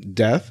assisted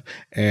death.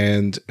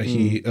 And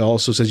he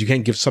also says you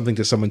can't give something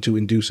to someone to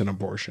induce an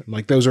abortion.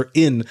 Like those are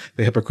in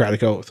the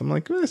Hippocratic Oath. I'm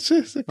like,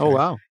 okay. Oh,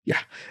 wow. Yeah.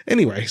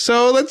 Anyway,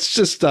 so let's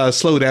just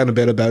slow down a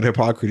bit about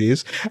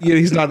Hippocrates.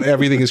 He's not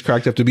everything is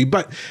cracked up to be.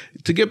 But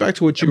to get back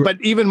to what you But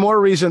even more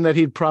reason that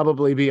he'd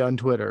probably be on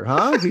Twitter,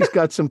 huh? He's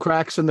got some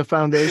cracks in the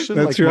foundation.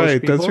 That's like right.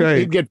 Most people. That's right.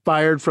 He'd get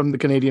fired from the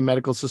Canadian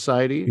Medical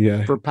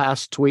Society for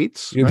past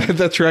tweets. Yeah, right?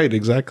 That's right.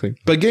 Exactly.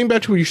 But getting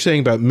back to what you're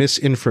saying about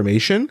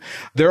misinformation,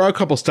 there are a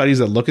couple studies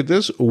that look at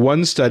this.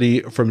 One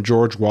study from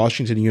George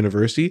Washington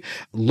University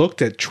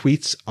looked at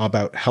tweets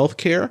about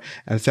healthcare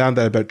and found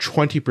that about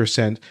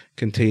 20%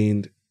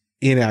 contained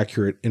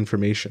inaccurate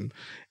information.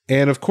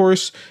 And of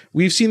course,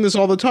 we've seen this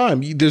all the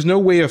time. There's no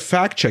way of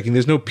fact checking.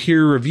 There's no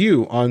peer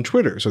review on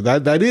Twitter. So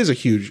that is a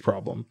huge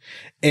problem.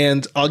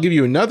 And I'll give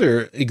you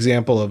another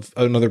example of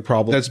another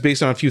problem that's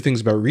based on a few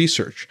things about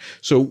research.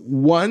 So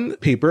one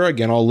paper,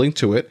 again, I'll link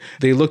to it.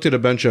 They looked at a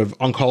bunch of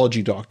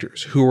oncology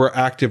doctors who were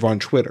active on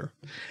Twitter.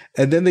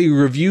 And then they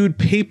reviewed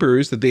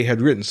papers that they had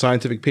written,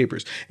 scientific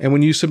papers. And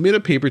when you submit a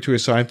paper to a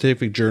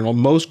scientific journal,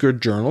 most good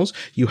journals,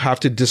 you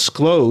have to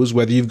disclose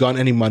whether you've gotten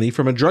any money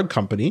from a drug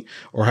company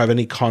or have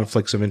any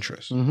conflicts of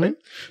interest. Right?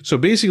 So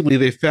basically,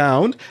 they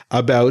found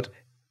about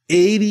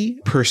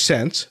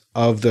 80%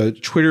 of the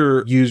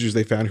Twitter users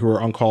they found who are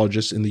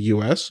oncologists in the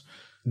US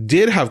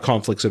did have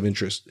conflicts of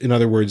interest. In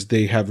other words,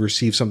 they have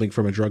received something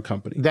from a drug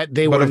company. That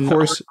they were, of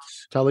course,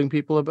 telling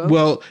people about?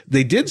 Well,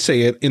 they did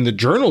say it in the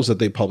journals that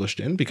they published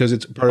in because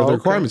it's part of the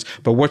requirements.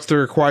 But what's the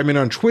requirement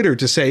on Twitter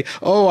to say,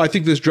 oh, I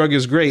think this drug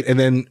is great, and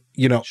then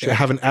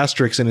have an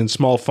asterisk and in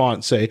small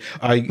font say,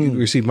 I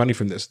received money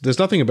from this. There's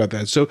nothing about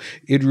that. So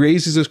it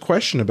raises this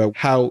question about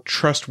how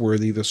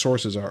trustworthy the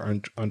sources are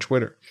on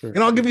Twitter. Sure.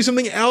 And I'll give you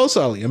something else,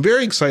 Ali. I'm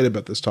very excited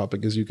about this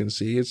topic, as you can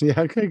see.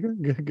 Okay,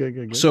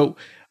 good. So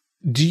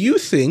do you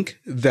think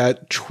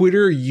that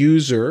Twitter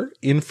user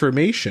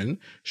information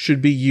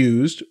should be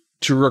used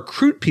to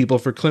recruit people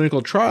for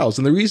clinical trials?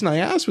 And the reason I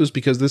asked was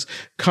because this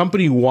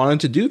company wanted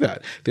to do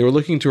that. They were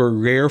looking to a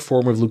rare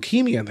form of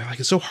leukemia, and they're like,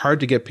 it's so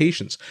hard to get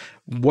patients.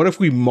 What if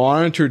we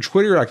monitor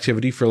Twitter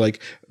activity for like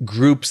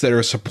groups that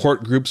are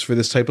support groups for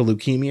this type of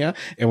leukemia,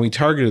 and we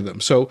targeted them?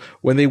 So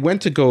when they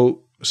went to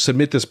go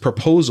submit this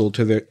proposal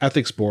to their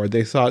ethics board,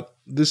 they thought,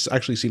 this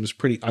actually seems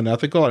pretty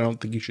unethical. I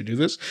don't think you should do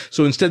this.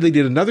 So instead, they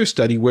did another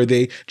study where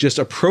they just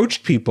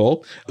approached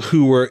people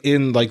who were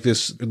in like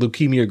this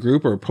leukemia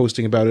group or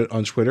posting about it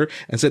on Twitter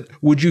and said,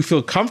 would you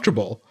feel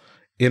comfortable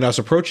in us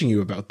approaching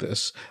you about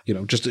this,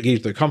 just to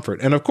gauge their comfort?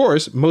 And of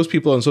course, most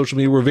people on social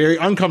media were very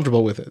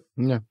uncomfortable with it.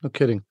 Yeah, no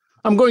kidding.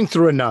 I'm going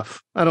through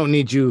enough. I don't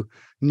need you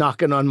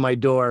knocking on my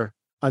door,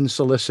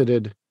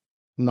 unsolicited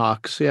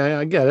knocks. Yeah,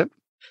 I get it.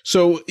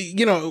 So,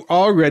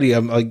 already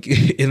I'm like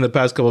in the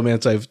past couple of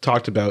minutes, I've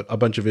talked about a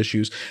bunch of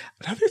issues.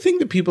 Another thing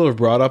that people have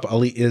brought up,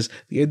 Ali, is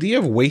the idea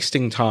of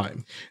wasting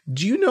time.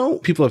 Do you know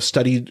people have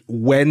studied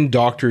when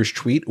doctors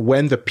tweet,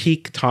 when the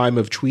peak time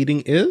of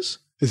tweeting is?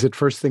 Is it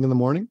first thing in the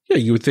morning? Yeah,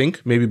 you would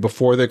think maybe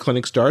before their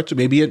clinic starts, or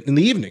maybe in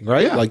the evening,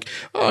 right? Yeah. Like,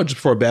 just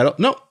before bed.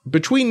 No,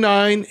 between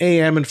 9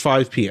 a.m. and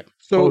 5 p.m.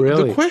 So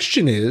really? The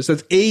question is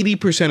that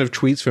 80% of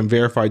tweets from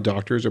verified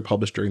doctors are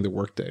published during the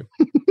workday.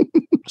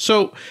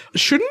 So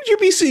shouldn't you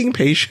be seeing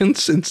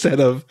patients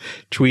instead of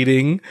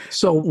tweeting?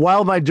 So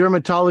while my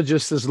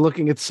dermatologist is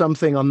looking at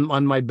something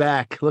on my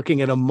back, looking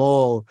at a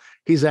mole,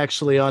 he's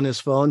actually on his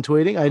phone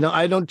tweeting.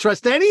 I don't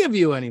trust any of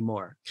you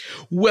anymore.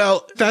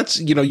 Well, that's,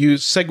 you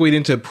segued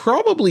into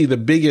probably the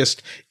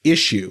biggest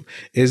issue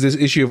is this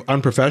issue of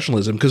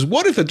unprofessionalism. Because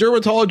what if the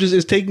dermatologist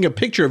is taking a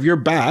picture of your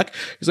back?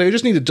 He's like, I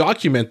just need to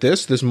document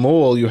this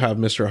mole you have,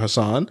 Mr.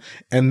 Hassan,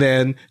 and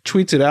then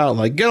tweets it out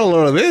like, get a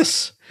load of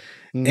this.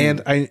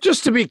 And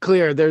just to be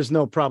clear, there's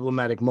no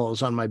problematic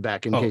moles on my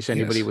back in case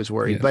anybody was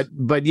worried. Yes.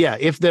 But yeah,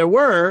 if there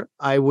were,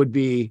 I would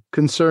be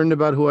concerned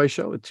about who I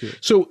show it to.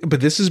 So,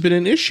 but this has been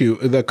an issue.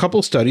 A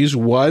couple studies,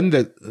 one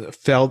that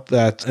felt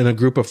that in a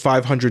group of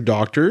 500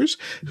 doctors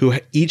who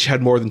each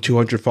had more than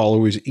 200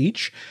 followers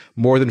each,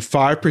 more than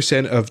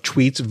 5% of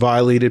tweets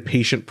violated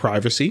patient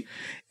privacy.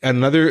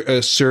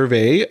 Another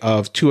survey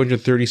of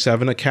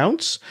 237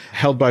 accounts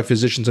held by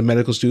physicians and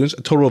medical students,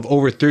 a total of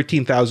over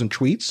 13,000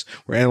 tweets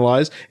were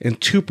analyzed, and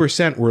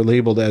 2% were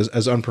labeled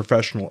as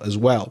unprofessional as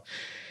well.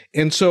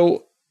 And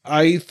so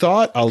I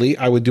thought, Ali,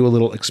 I would do a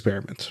little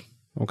experiment.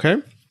 Okay?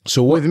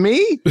 So with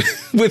me?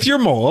 With your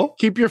mole.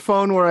 Keep your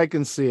phone where I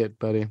can see it,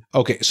 buddy.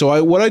 Okay,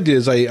 so what I did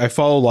is I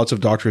follow lots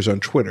of doctors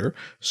on Twitter.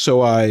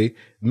 So I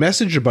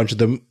messaged a bunch of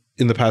them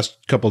in the past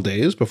couple of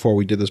days before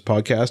we did this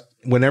podcast,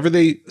 whenever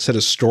they said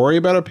a story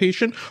about a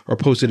patient or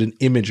posted an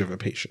image of a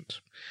patient.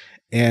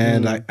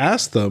 And I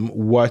asked them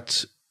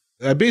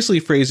I basically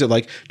phrased it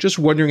like, just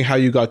wondering how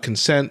you got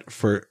consent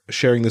for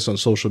sharing this on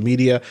social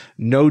media,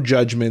 no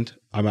judgment,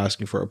 I'm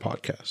asking for a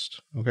podcast.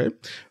 Okay.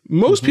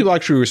 Most people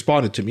actually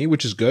responded to me,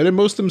 which is good. And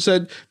most of them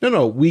said,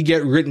 no, we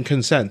get written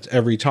consent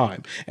every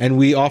time. And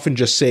we often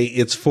just say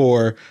it's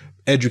for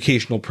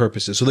educational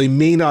purposes. So they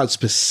may not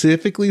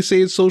specifically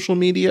say it's social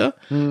media.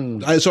 So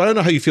I don't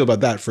know how you feel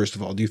about that, first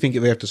of all. Do you think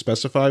they have to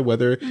specify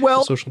whether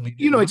it's social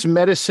media? It's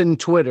medicine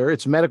Twitter,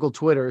 it's medical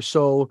Twitter.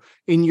 So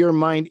in your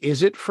mind,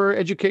 is it for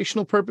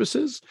educational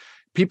purposes?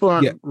 People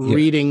aren't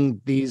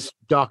reading these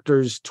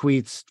doctors'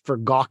 tweets for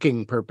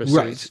gawking purposes.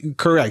 Right.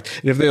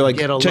 Correct. And if they're like,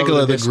 check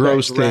out the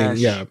gross thing.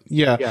 Yeah.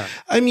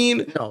 I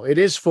mean, no, it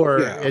is for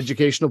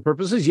educational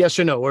purposes. Yes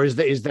or no? Or is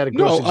that a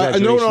gross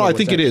exaggeration? No, I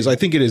think it is. I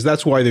think it is.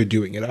 That's why they're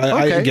doing it. One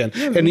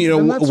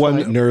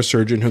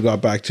neurosurgeon who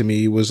got back to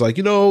me was like,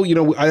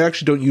 I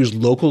actually don't use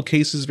local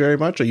cases very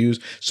much. I use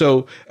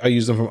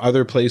them from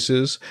other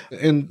places.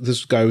 And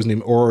this guy was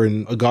named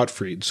Oren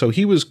Gottfried. So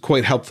he was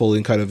quite helpful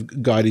in kind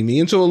of guiding me.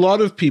 And so a lot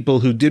of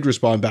people who did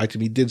respond back to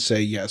me did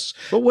say yes.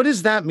 But what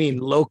does that mean,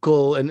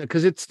 local? And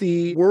because it's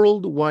the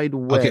World Wide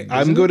Web. Okay,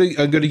 I'm going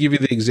to give you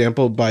the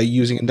example by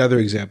using another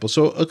example.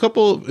 So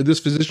this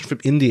physician from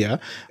India,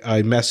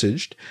 I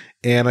messaged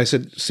and I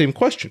said, same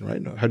question,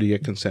 right? How do you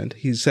get consent?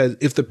 He said,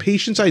 if the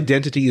patient's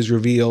identity is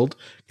revealed,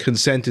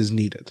 consent is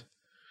needed.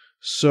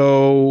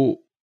 So,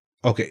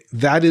 okay,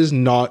 that is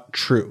not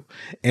true.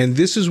 And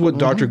this is what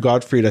Dr.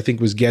 Gottfried, I think,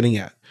 was getting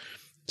at.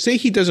 Say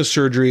he does a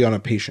surgery on a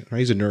patient, right?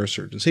 He's a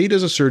neurosurgeon. Say he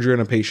does a surgery on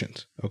a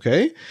patient,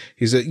 okay?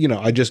 He said,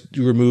 I just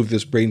removed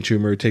this brain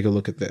tumor. Take a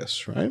look at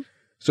this, right?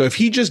 So if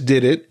he just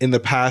did it in the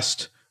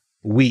past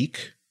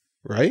week,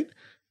 right?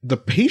 The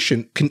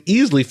patient can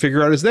easily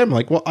figure out as them,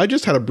 like, well, I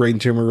just had a brain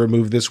tumor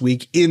removed this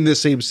week in the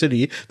same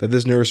city that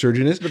this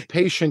neurosurgeon is. The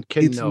patient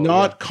can know. It's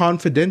not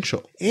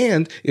confidential.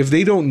 And if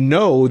they don't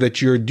know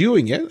that you're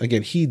doing it,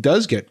 again, he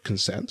does get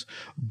consent.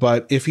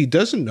 But if he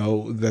doesn't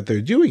know that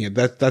they're doing it,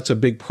 that's a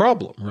big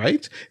problem,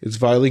 right? It's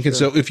violating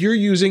consent. So if you're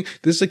using,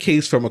 this is a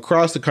case from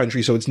across the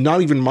country, so it's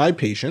not even my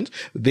patient,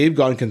 they've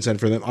gotten consent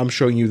for them, I'm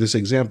showing you this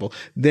example,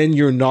 then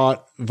you're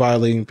not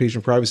violating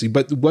patient privacy.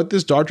 But what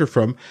this doctor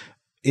from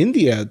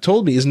India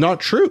told me is not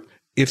true.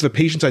 If the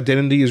patient's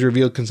identity is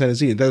revealed, consent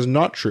is needed. That is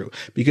not true.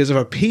 Because if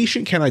a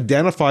patient can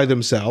identify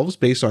themselves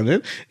based on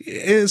it,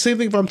 and same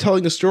thing if I'm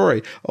telling a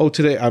story. Oh,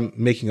 today, I'm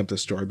making up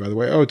this story, by the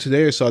way. Oh,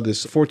 today I saw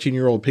this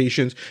 14-year-old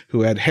patient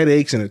who had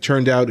headaches, and it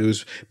turned out it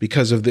was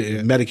because of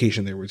the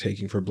medication they were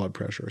taking for blood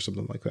pressure or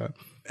something like that.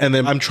 And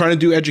then I'm trying to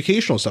do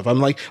educational stuff. I'm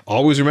like,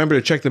 always remember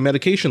to check the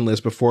medication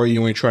list before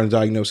you try to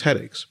diagnose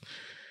headaches.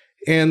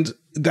 And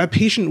that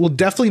patient will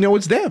definitely know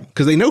it's them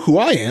because they know who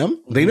I am.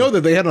 They know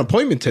that they had an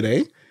appointment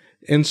today.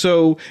 And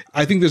so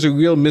I think there's a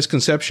real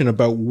misconception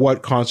about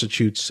what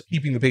constitutes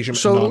keeping the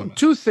patient anonymous. So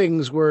two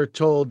things were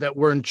told that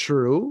weren't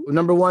true.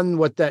 Number one,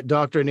 what that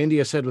doctor in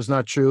India said was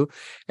not true.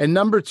 And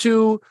number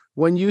two,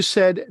 when you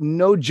said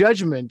no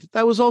judgment,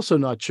 that was also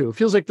not true. It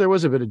feels like there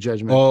was a bit of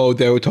judgment. Oh,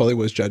 there totally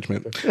was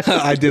judgment.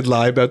 I did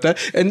lie about that.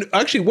 And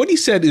actually what he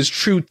said is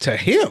true to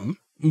him,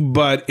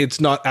 but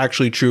it's not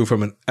actually true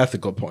from an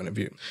ethical point of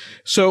view.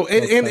 So,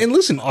 and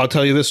listen, I'll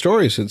tell you this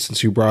story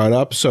since you brought it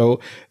up. So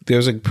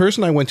there's a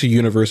person I went to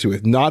university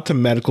with, not to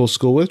medical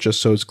school with,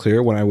 just so it's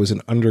clear, when I was an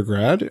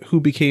undergrad,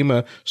 who became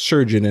a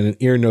surgeon and an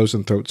ear, nose,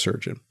 and throat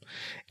surgeon.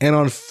 And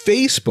on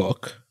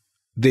Facebook,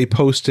 they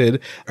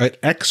posted an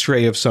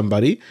x-ray of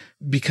somebody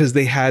because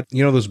they had,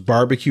 those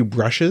barbecue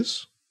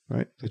brushes,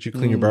 right, that you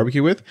clean your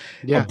barbecue with.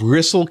 Yeah. A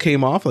bristle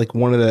came off, like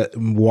one of the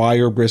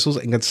wire bristles,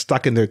 and got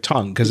stuck in their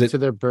tongue because to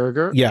their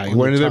burger. Yeah, it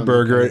went into their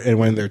burger and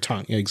went in their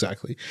tongue. Yeah,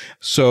 exactly.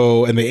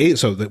 So, and they ate.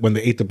 So that when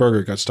they ate the burger,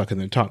 it got stuck in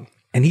their tongue.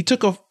 And he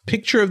took a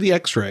picture of the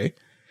X-ray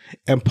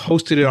and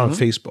posted it on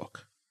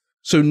Facebook.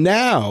 So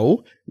now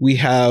we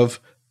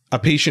have a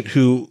patient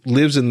who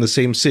lives in the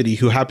same city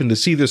who happened to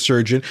see the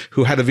surgeon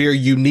who had a very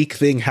unique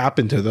thing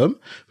happen to them,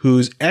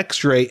 whose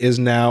X-ray is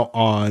now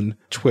on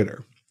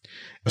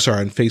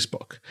on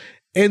Facebook.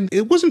 And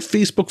it wasn't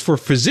Facebook for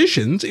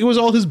physicians. It was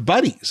all his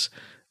buddies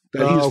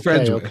that he's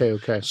friends with.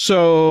 Okay.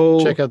 So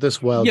check out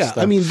this wild stuff.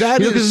 I mean,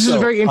 this is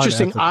very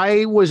interesting. Unethical.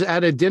 I was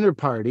at a dinner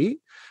party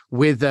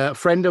with a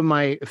friend of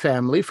my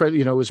family.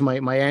 It was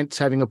my aunt's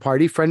having a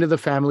party. Friend of the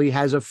family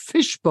has a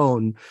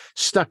fishbone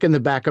stuck in the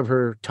back of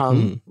her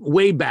tongue,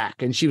 way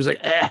back. And she was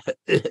like,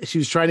 she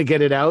was trying to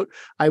get it out.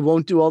 I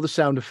won't do all the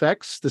sound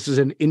effects. This is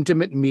an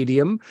intimate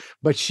medium,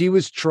 but she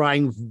was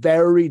trying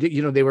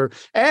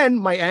and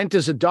my aunt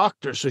is a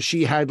doctor. So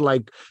she had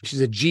she's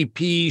a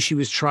GP. She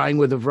was trying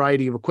with a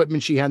variety of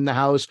equipment she had in the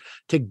house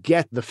to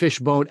get the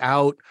fishbone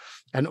out.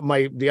 And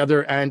the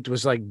other aunt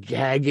was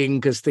gagging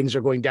because things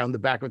are going down the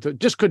back of it.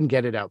 Just couldn't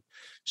get it out.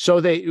 So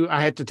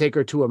I had to take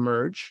her to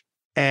Emerge.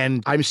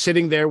 And I'm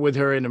sitting there with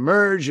her in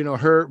Emerge.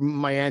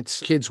 My aunt's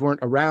kids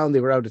weren't around.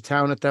 They were out of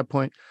town at that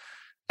point.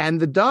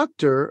 And the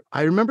doctor,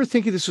 I remember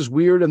thinking this was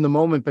weird in the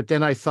moment, but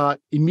then I thought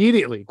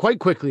immediately, quite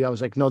quickly, I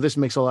was like, no, this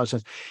makes a lot of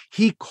sense.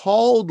 He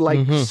called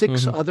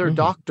six other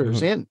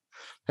doctors in.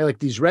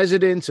 These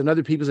residents and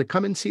other people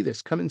come and see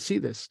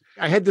this.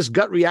 I had this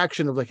gut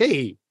reaction of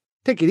hey,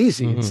 take it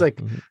easy. It's like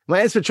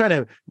my aunt's been trying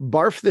to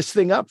barf this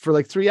thing up for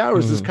like 3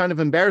 hours. It's kind of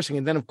embarrassing.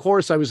 And then of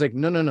course I was like,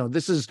 no,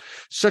 this is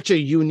such a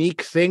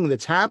unique thing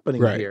that's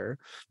happening here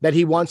that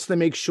he wants to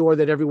make sure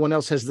that everyone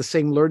else has the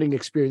same learning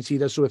experience he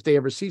does. So if they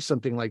ever see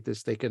something like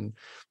this, they can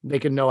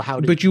know how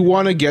to. But you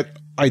want to get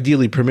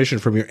ideally permission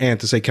from your aunt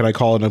to say, can I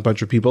call in a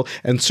bunch of people?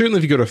 And certainly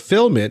if you go to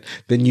film it,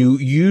 then you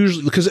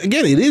usually, because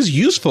again, it is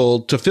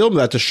useful to film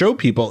that to show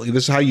people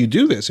this is how you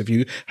do this if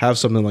you have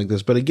something like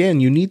this. But again,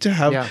 you need to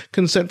have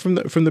consent from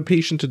the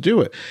patient to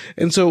do it.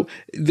 And so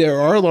there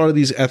are a lot of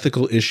these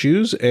ethical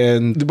issues.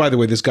 And by the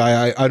way, this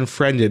guy I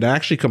unfriended and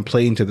actually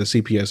complained to the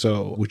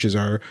CPSO, which is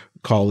our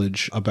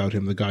college, about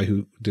him, the guy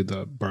who did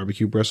the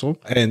barbecue bristle.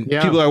 And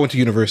people I went to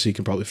university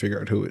can probably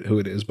figure out who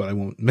it is, but I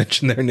won't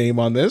mention their name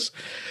on this.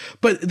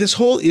 But this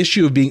whole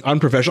issue of being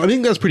unprofessional, I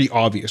think that's pretty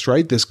obvious,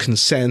 right? This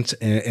consent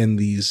and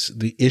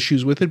the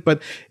issues with it.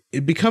 But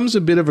it becomes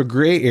a bit of a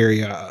gray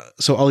area.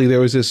 So, Ollie, there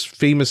was this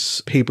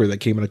famous paper that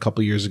came in a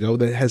couple of years ago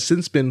that has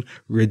since been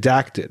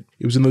redacted.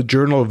 It was in the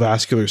Journal of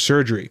Vascular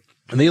Surgery.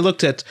 And they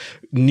looked at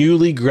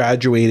newly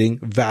graduating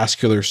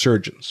vascular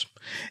surgeons.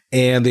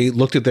 And they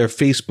looked at their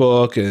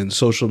Facebook and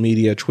social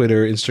media,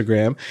 Twitter,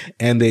 Instagram,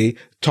 and they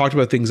talked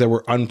about things that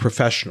were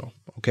unprofessional.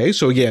 Okay,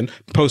 so again,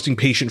 posting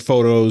patient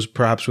photos,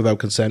 perhaps without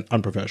consent,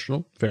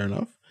 unprofessional. Fair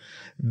enough.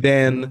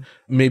 Then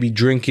maybe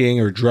drinking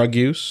or drug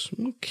use.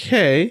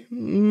 Okay,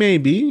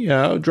 maybe.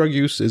 Yeah, drug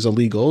use is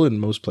illegal in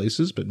most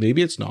places, but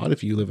maybe it's not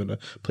if you live in a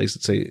place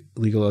that's, say,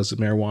 legal as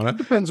marijuana.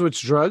 Depends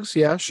which drugs.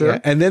 Yeah, sure. Yeah.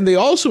 And then they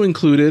also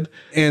included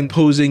and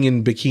posing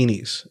in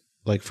bikinis,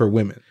 like for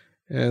women.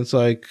 And it's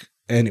like,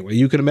 anyway,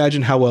 you can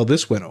imagine how well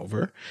this went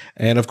over.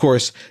 And of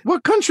course,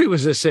 what country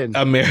was this in?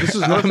 This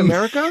is North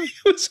America? It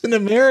was in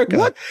America.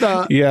 What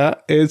the? Yeah,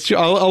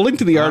 I'll link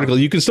to the article.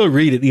 You can still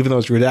read it, even though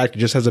it's redacted. It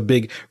just has a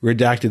big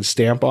redacted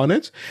stamp on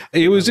it.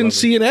 It was in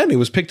CNN. It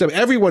was picked up.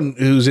 Everyone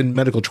who's in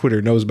medical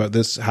Twitter knows about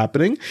this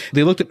happening.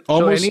 They looked at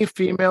almost any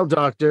female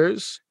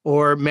doctors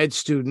or med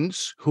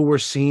students who were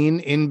seen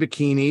in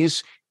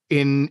bikinis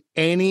in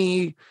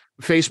any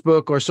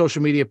Facebook or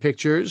social media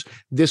pictures,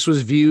 this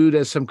was viewed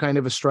as some kind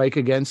of a strike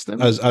against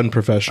them, as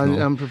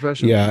unprofessional.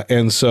 Unprofessional. Yeah.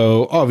 And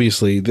so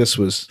obviously this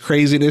was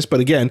craziness. But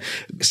again,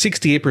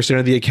 68%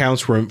 of the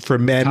accounts were for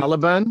men.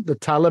 The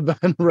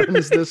Taliban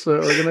runs this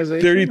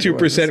organization.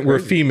 32% were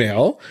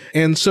female.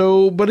 And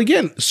so, but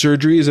again,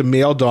 surgery is a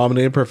male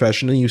dominated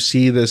profession, and you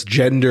see this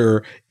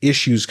gender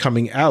issues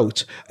coming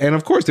out. And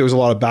of course, there was a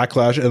lot of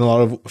backlash, and a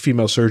lot of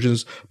female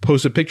surgeons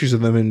posted pictures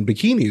of them in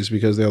bikinis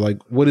because they're like,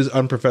 what is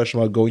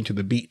unprofessional about going to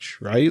the beach,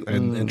 right?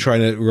 And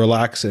trying to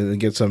relax and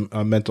get some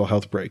mental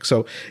health break.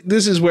 So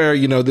this is where,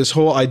 this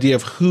whole idea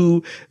of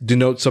who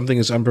denotes something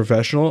as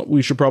unprofessional,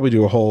 we should probably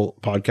do a whole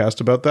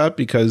podcast about that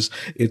because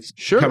it's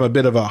become a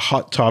bit of a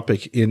hot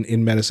topic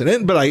in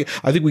medicine. But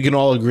I think we can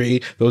all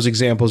agree those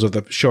examples of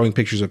the showing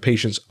pictures of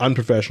patients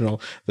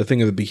unprofessional, the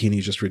thing of the bikini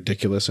is just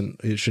ridiculous and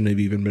it shouldn't have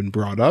even been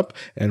brought up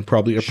and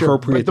probably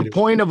appropriate. But the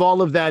point of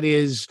all of that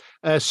is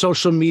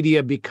social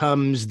media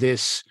becomes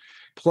this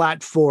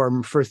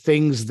platform for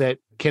things that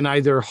can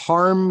either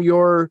harm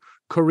your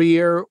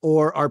career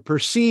or are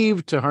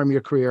perceived to harm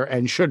your career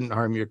and shouldn't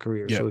harm your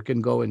career. So it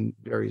can go in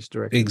various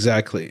directions.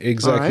 Exactly.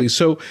 Right.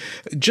 So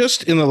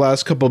just in the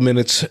last couple of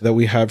minutes that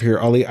we have here,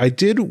 Ollie, I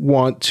did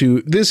want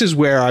to, this is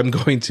where I'm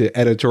going to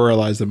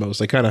editorialize the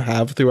most. I kind of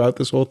have throughout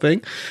this whole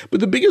thing.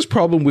 But the biggest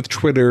problem with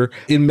Twitter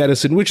in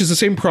medicine, which is the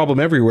same problem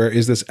everywhere,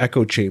 is this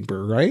echo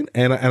chamber, right?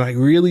 And I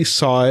really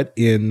saw it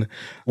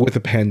with the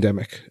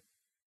pandemic.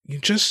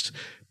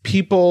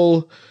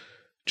 People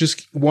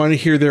just want to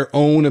hear their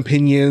own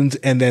opinions,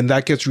 and then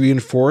that gets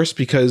reinforced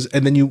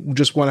and then you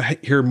just want to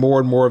hear more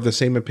and more of the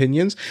same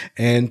opinions,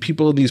 and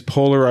people in these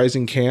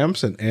polarizing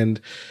camps, and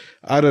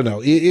I don't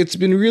know, it's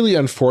been really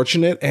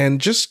unfortunate.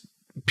 And just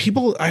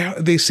people,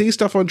 they say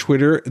stuff on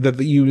Twitter that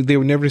they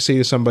would never say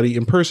to somebody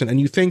in person, and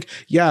you think,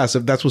 yes,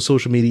 if that's what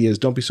social media is,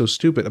 don't be so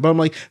stupid. But I'm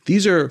like,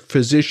 these are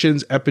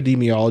physicians,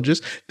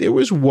 epidemiologists. There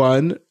was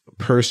one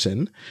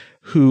person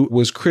who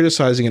was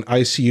criticizing an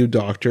ICU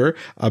doctor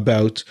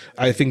about,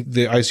 I think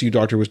the ICU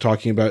doctor was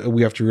talking about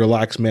we have to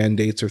relax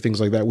mandates or things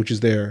like that, which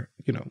is their,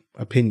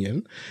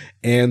 opinion.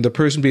 And the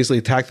person basically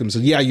attacked them and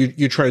said, yeah,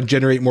 you're trying to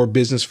generate more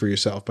business for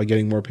yourself by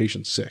getting more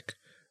patients sick.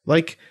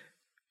 Like,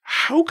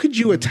 how could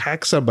you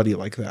attack somebody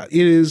like that?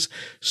 It is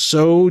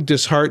so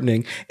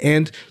disheartening.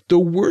 And the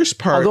worst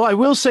part... Although I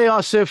will say,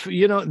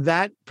 Asif,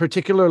 that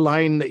particular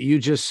line that you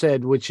just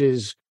said, which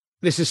is,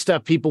 this is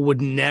stuff people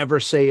would never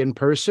say in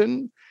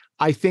person,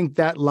 I think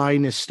that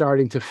line is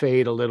starting to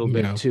fade a little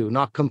bit too.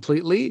 Not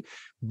completely,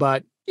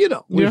 but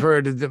we've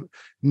heard of the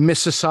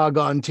Mississauga,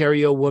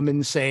 Ontario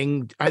woman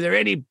saying, are there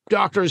any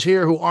doctors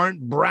here who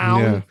aren't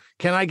brown? Yeah.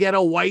 Can I get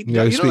a white?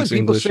 People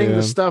English, saying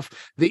the stuff,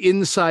 the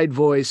inside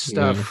voice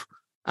stuff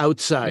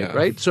outside,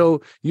 right?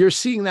 So you're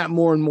seeing that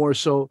more and more.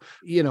 So,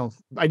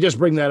 I just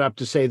bring that up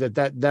to say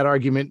that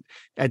argument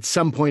at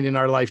some point in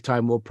our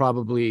lifetime will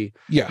probably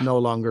no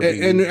longer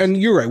be. And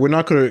you're right. We're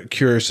not going to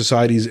cure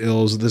society's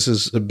ills. This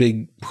is a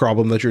big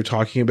problem that you're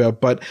talking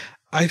about. But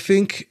I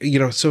think,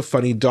 it's so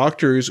funny.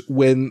 Doctors,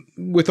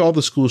 with all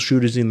the school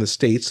shootings in the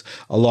States,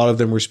 a lot of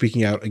them were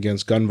speaking out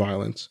against gun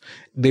violence.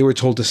 They were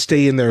told to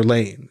stay in their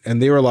lane.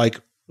 And they were like,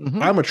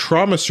 I'm a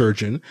trauma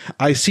surgeon.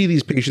 I see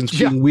these patients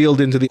being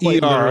wheeled into the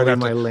ER.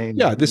 My lane.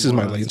 Yeah, this is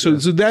my lane. So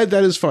that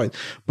is fine.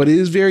 But it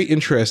is very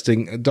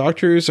interesting.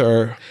 Doctors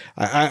are,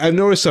 I've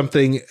noticed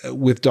something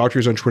with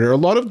doctors on Twitter. A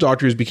lot of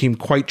doctors became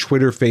quite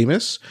Twitter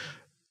famous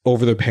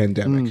over the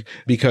pandemic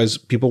because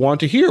people want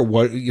to hear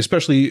what,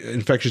 especially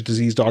infectious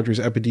disease doctors,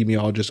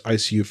 epidemiologists,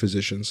 ICU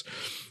physicians.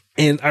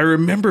 And I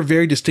remember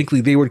very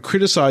distinctly, they would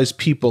criticize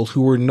people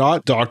who were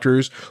not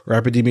doctors or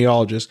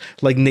epidemiologists,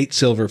 like Nate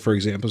Silver, for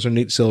example. So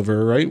Nate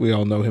Silver, right? We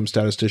all know him,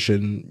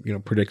 statistician,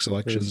 predicts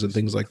elections and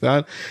things like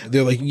that.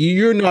 They're like,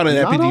 you're not an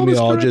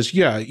epidemiologist.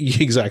 Yeah,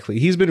 exactly.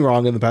 He's been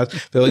wrong in the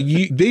past. They're like,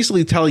 you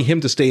basically telling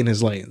him to stay in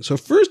his lane. So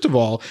first of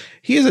all,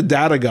 he is a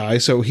data guy,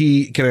 so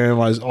he can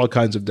analyze all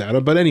kinds of data.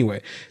 But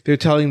anyway, they're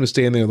telling him to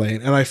stay in their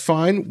lane. And I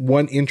find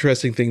one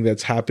interesting thing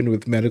that's happened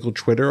with medical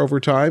Twitter over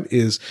time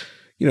is,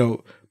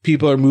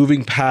 people are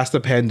moving past the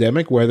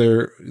pandemic.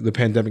 Whether the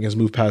pandemic has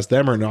moved past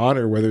them or not,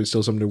 or whether it's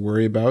still something to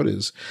worry about,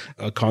 is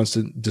a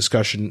constant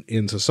discussion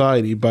in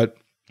society. But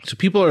so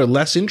people are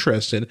less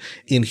interested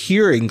in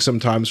hearing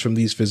sometimes from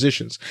these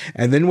physicians.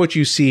 And then what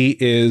you see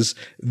is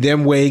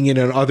them weighing in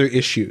on other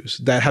issues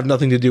that have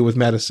nothing to do with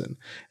medicine.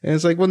 And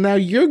it's like, well, now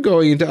you're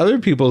going into other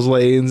people's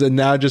lanes. And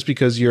now just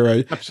because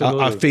you're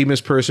a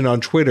famous person on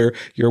Twitter,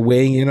 you're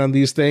weighing in on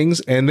these things.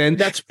 And then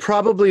that's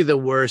probably the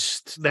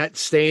worst, that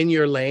stay in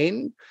your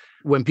lane.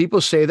 When people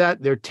say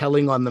that, they're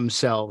telling on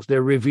themselves.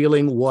 They're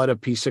revealing what a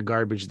piece of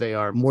garbage they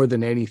are more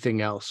than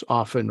anything else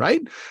often, right?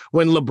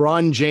 When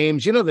LeBron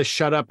James, the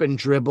shut up and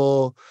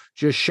dribble,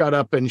 just shut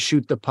up and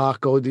shoot the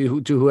puck, go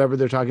to whoever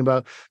they're talking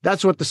about.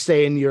 That's what the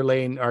stay in your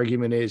lane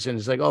argument is. And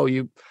it's like, oh,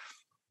 you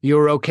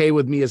were okay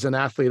with me as an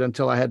athlete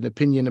until I had an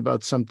opinion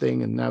about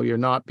something, and now you're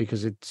not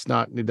because it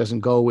doesn't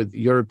go with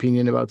your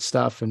opinion about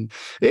stuff. And,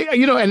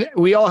 and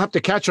we all have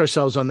to catch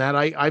ourselves on that.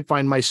 I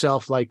find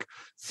myself like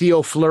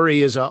Theo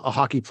Fleury is a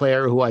hockey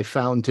player who I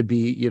found to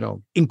be,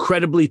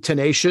 incredibly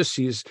tenacious.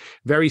 He's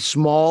very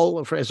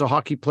small as a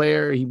hockey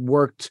player. He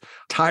worked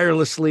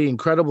tirelessly,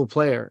 incredible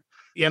player.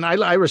 And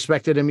I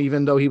respected him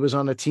even though he was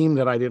on a team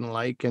that I didn't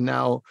like. And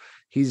now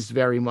he's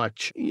very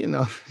much,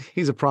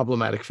 he's a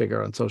problematic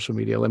figure on social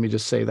media. Let me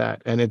just say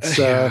that. And it's,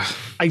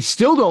 I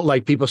still don't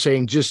like people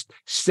saying, just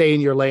stay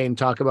in your lane,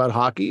 talk about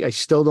hockey. I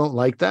still don't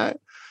like that.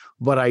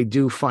 But I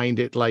do find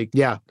it like,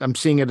 I'm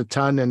seeing it a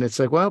ton. And it's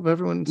like, well,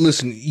 everyone's.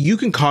 Listen, you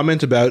can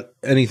comment about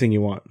anything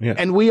you want. Yeah.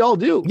 And we all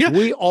do. Yeah.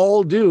 We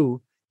all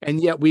do. And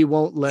yet we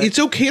won't let. It's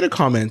okay to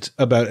comment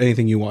about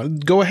anything you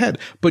want. Go ahead.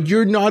 But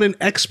you're not an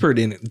expert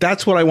in it.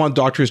 That's what I want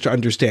doctors to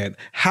understand.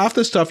 Half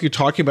the stuff you're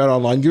talking about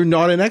online, you're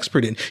not an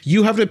expert in.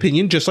 You have an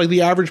opinion just like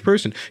the average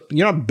person.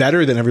 You're not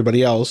better than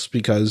everybody else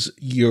because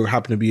you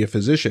happen to be a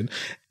physician,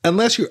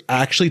 unless you're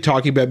actually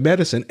talking about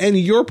medicine and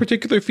your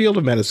particular field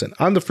of medicine.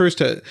 I'm the first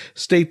to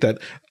state that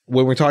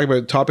when we're talking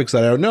about topics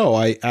that I don't know,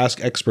 I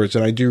ask experts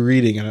and I do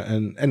reading.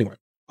 And anyway.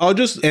 I'll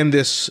just end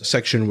this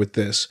section with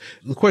this.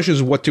 The question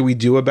is, what do we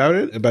do about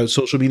it, about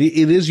social media?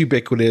 It is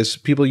ubiquitous.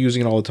 People are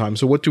using it all the time.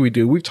 So what do we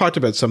do? We've talked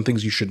about some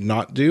things you should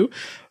not do.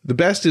 The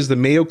best is the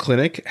Mayo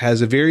Clinic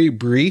has a very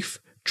brief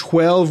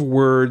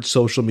 12-word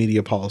social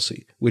media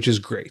policy, which is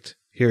great.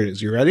 Here it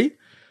is. You ready?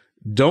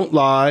 Don't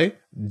lie.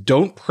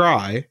 Don't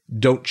pry.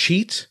 Don't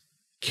cheat.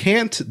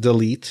 Can't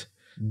delete.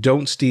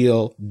 Don't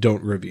steal.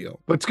 Don't reveal.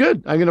 That's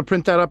good. I'm going to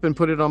print that up and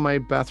put it on my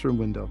bathroom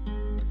window.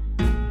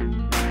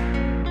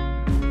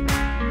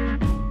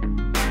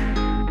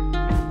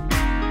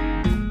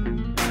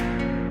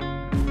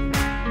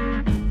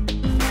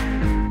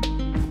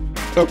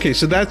 Okay,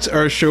 so that's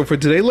our show for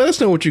today. Let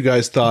us know what you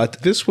guys thought.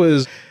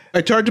 I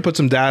tried to put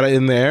some data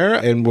in there,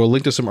 and we'll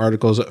link to some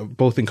articles,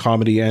 both in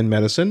comedy and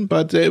medicine,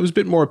 but it was a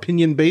bit more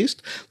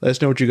opinion-based. Let us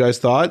know what you guys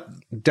thought.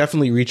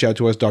 Definitely reach out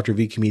to us,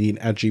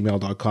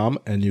 drvcomedian@gmail.com,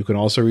 and you can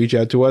also reach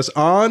out to us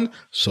on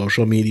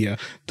social media.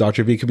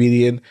 Dr. V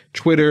Comedian,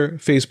 Twitter,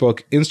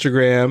 Facebook,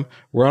 Instagram.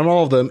 We're on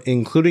all of them,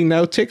 including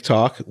now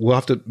TikTok. We'll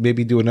have to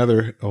maybe do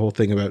a whole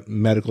thing about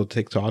medical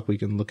TikTok. We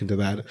can look into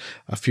that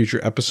a future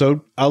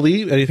episode.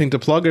 Ali, anything to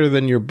plug other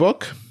than your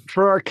book?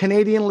 For our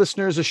Canadian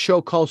listeners, a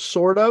show called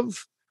Sort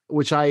Of,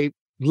 which I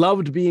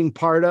loved being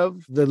part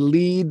of, the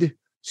lead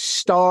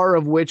star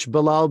of which,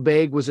 Bilal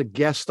Baig, was a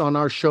guest on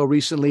our show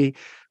recently.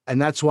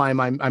 And that's why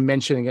I'm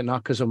mentioning it,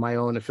 not because of my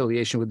own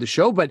affiliation with the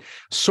show, but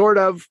Sort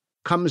Of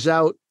comes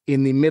out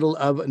in the middle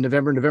of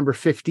November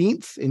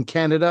 15th in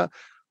Canada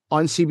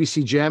on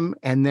CBC Gem,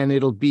 and then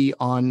it'll be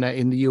on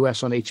in the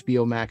US on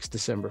HBO Max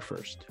December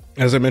 1st.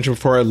 As I mentioned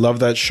before, I love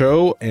that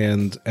show,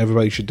 and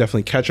everybody should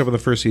definitely catch up on the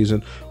first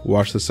season,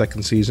 watch the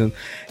second season.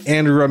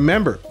 And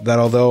remember that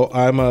although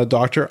I'm a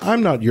doctor,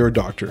 I'm not your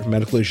doctor.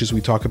 Medical issues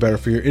we talk about are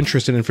for your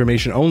interest and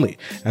information only,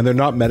 and they're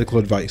not medical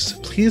advice.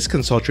 Please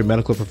consult your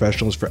medical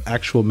professionals for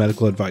actual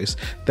medical advice.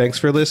 Thanks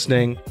for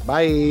listening.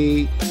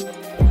 Bye.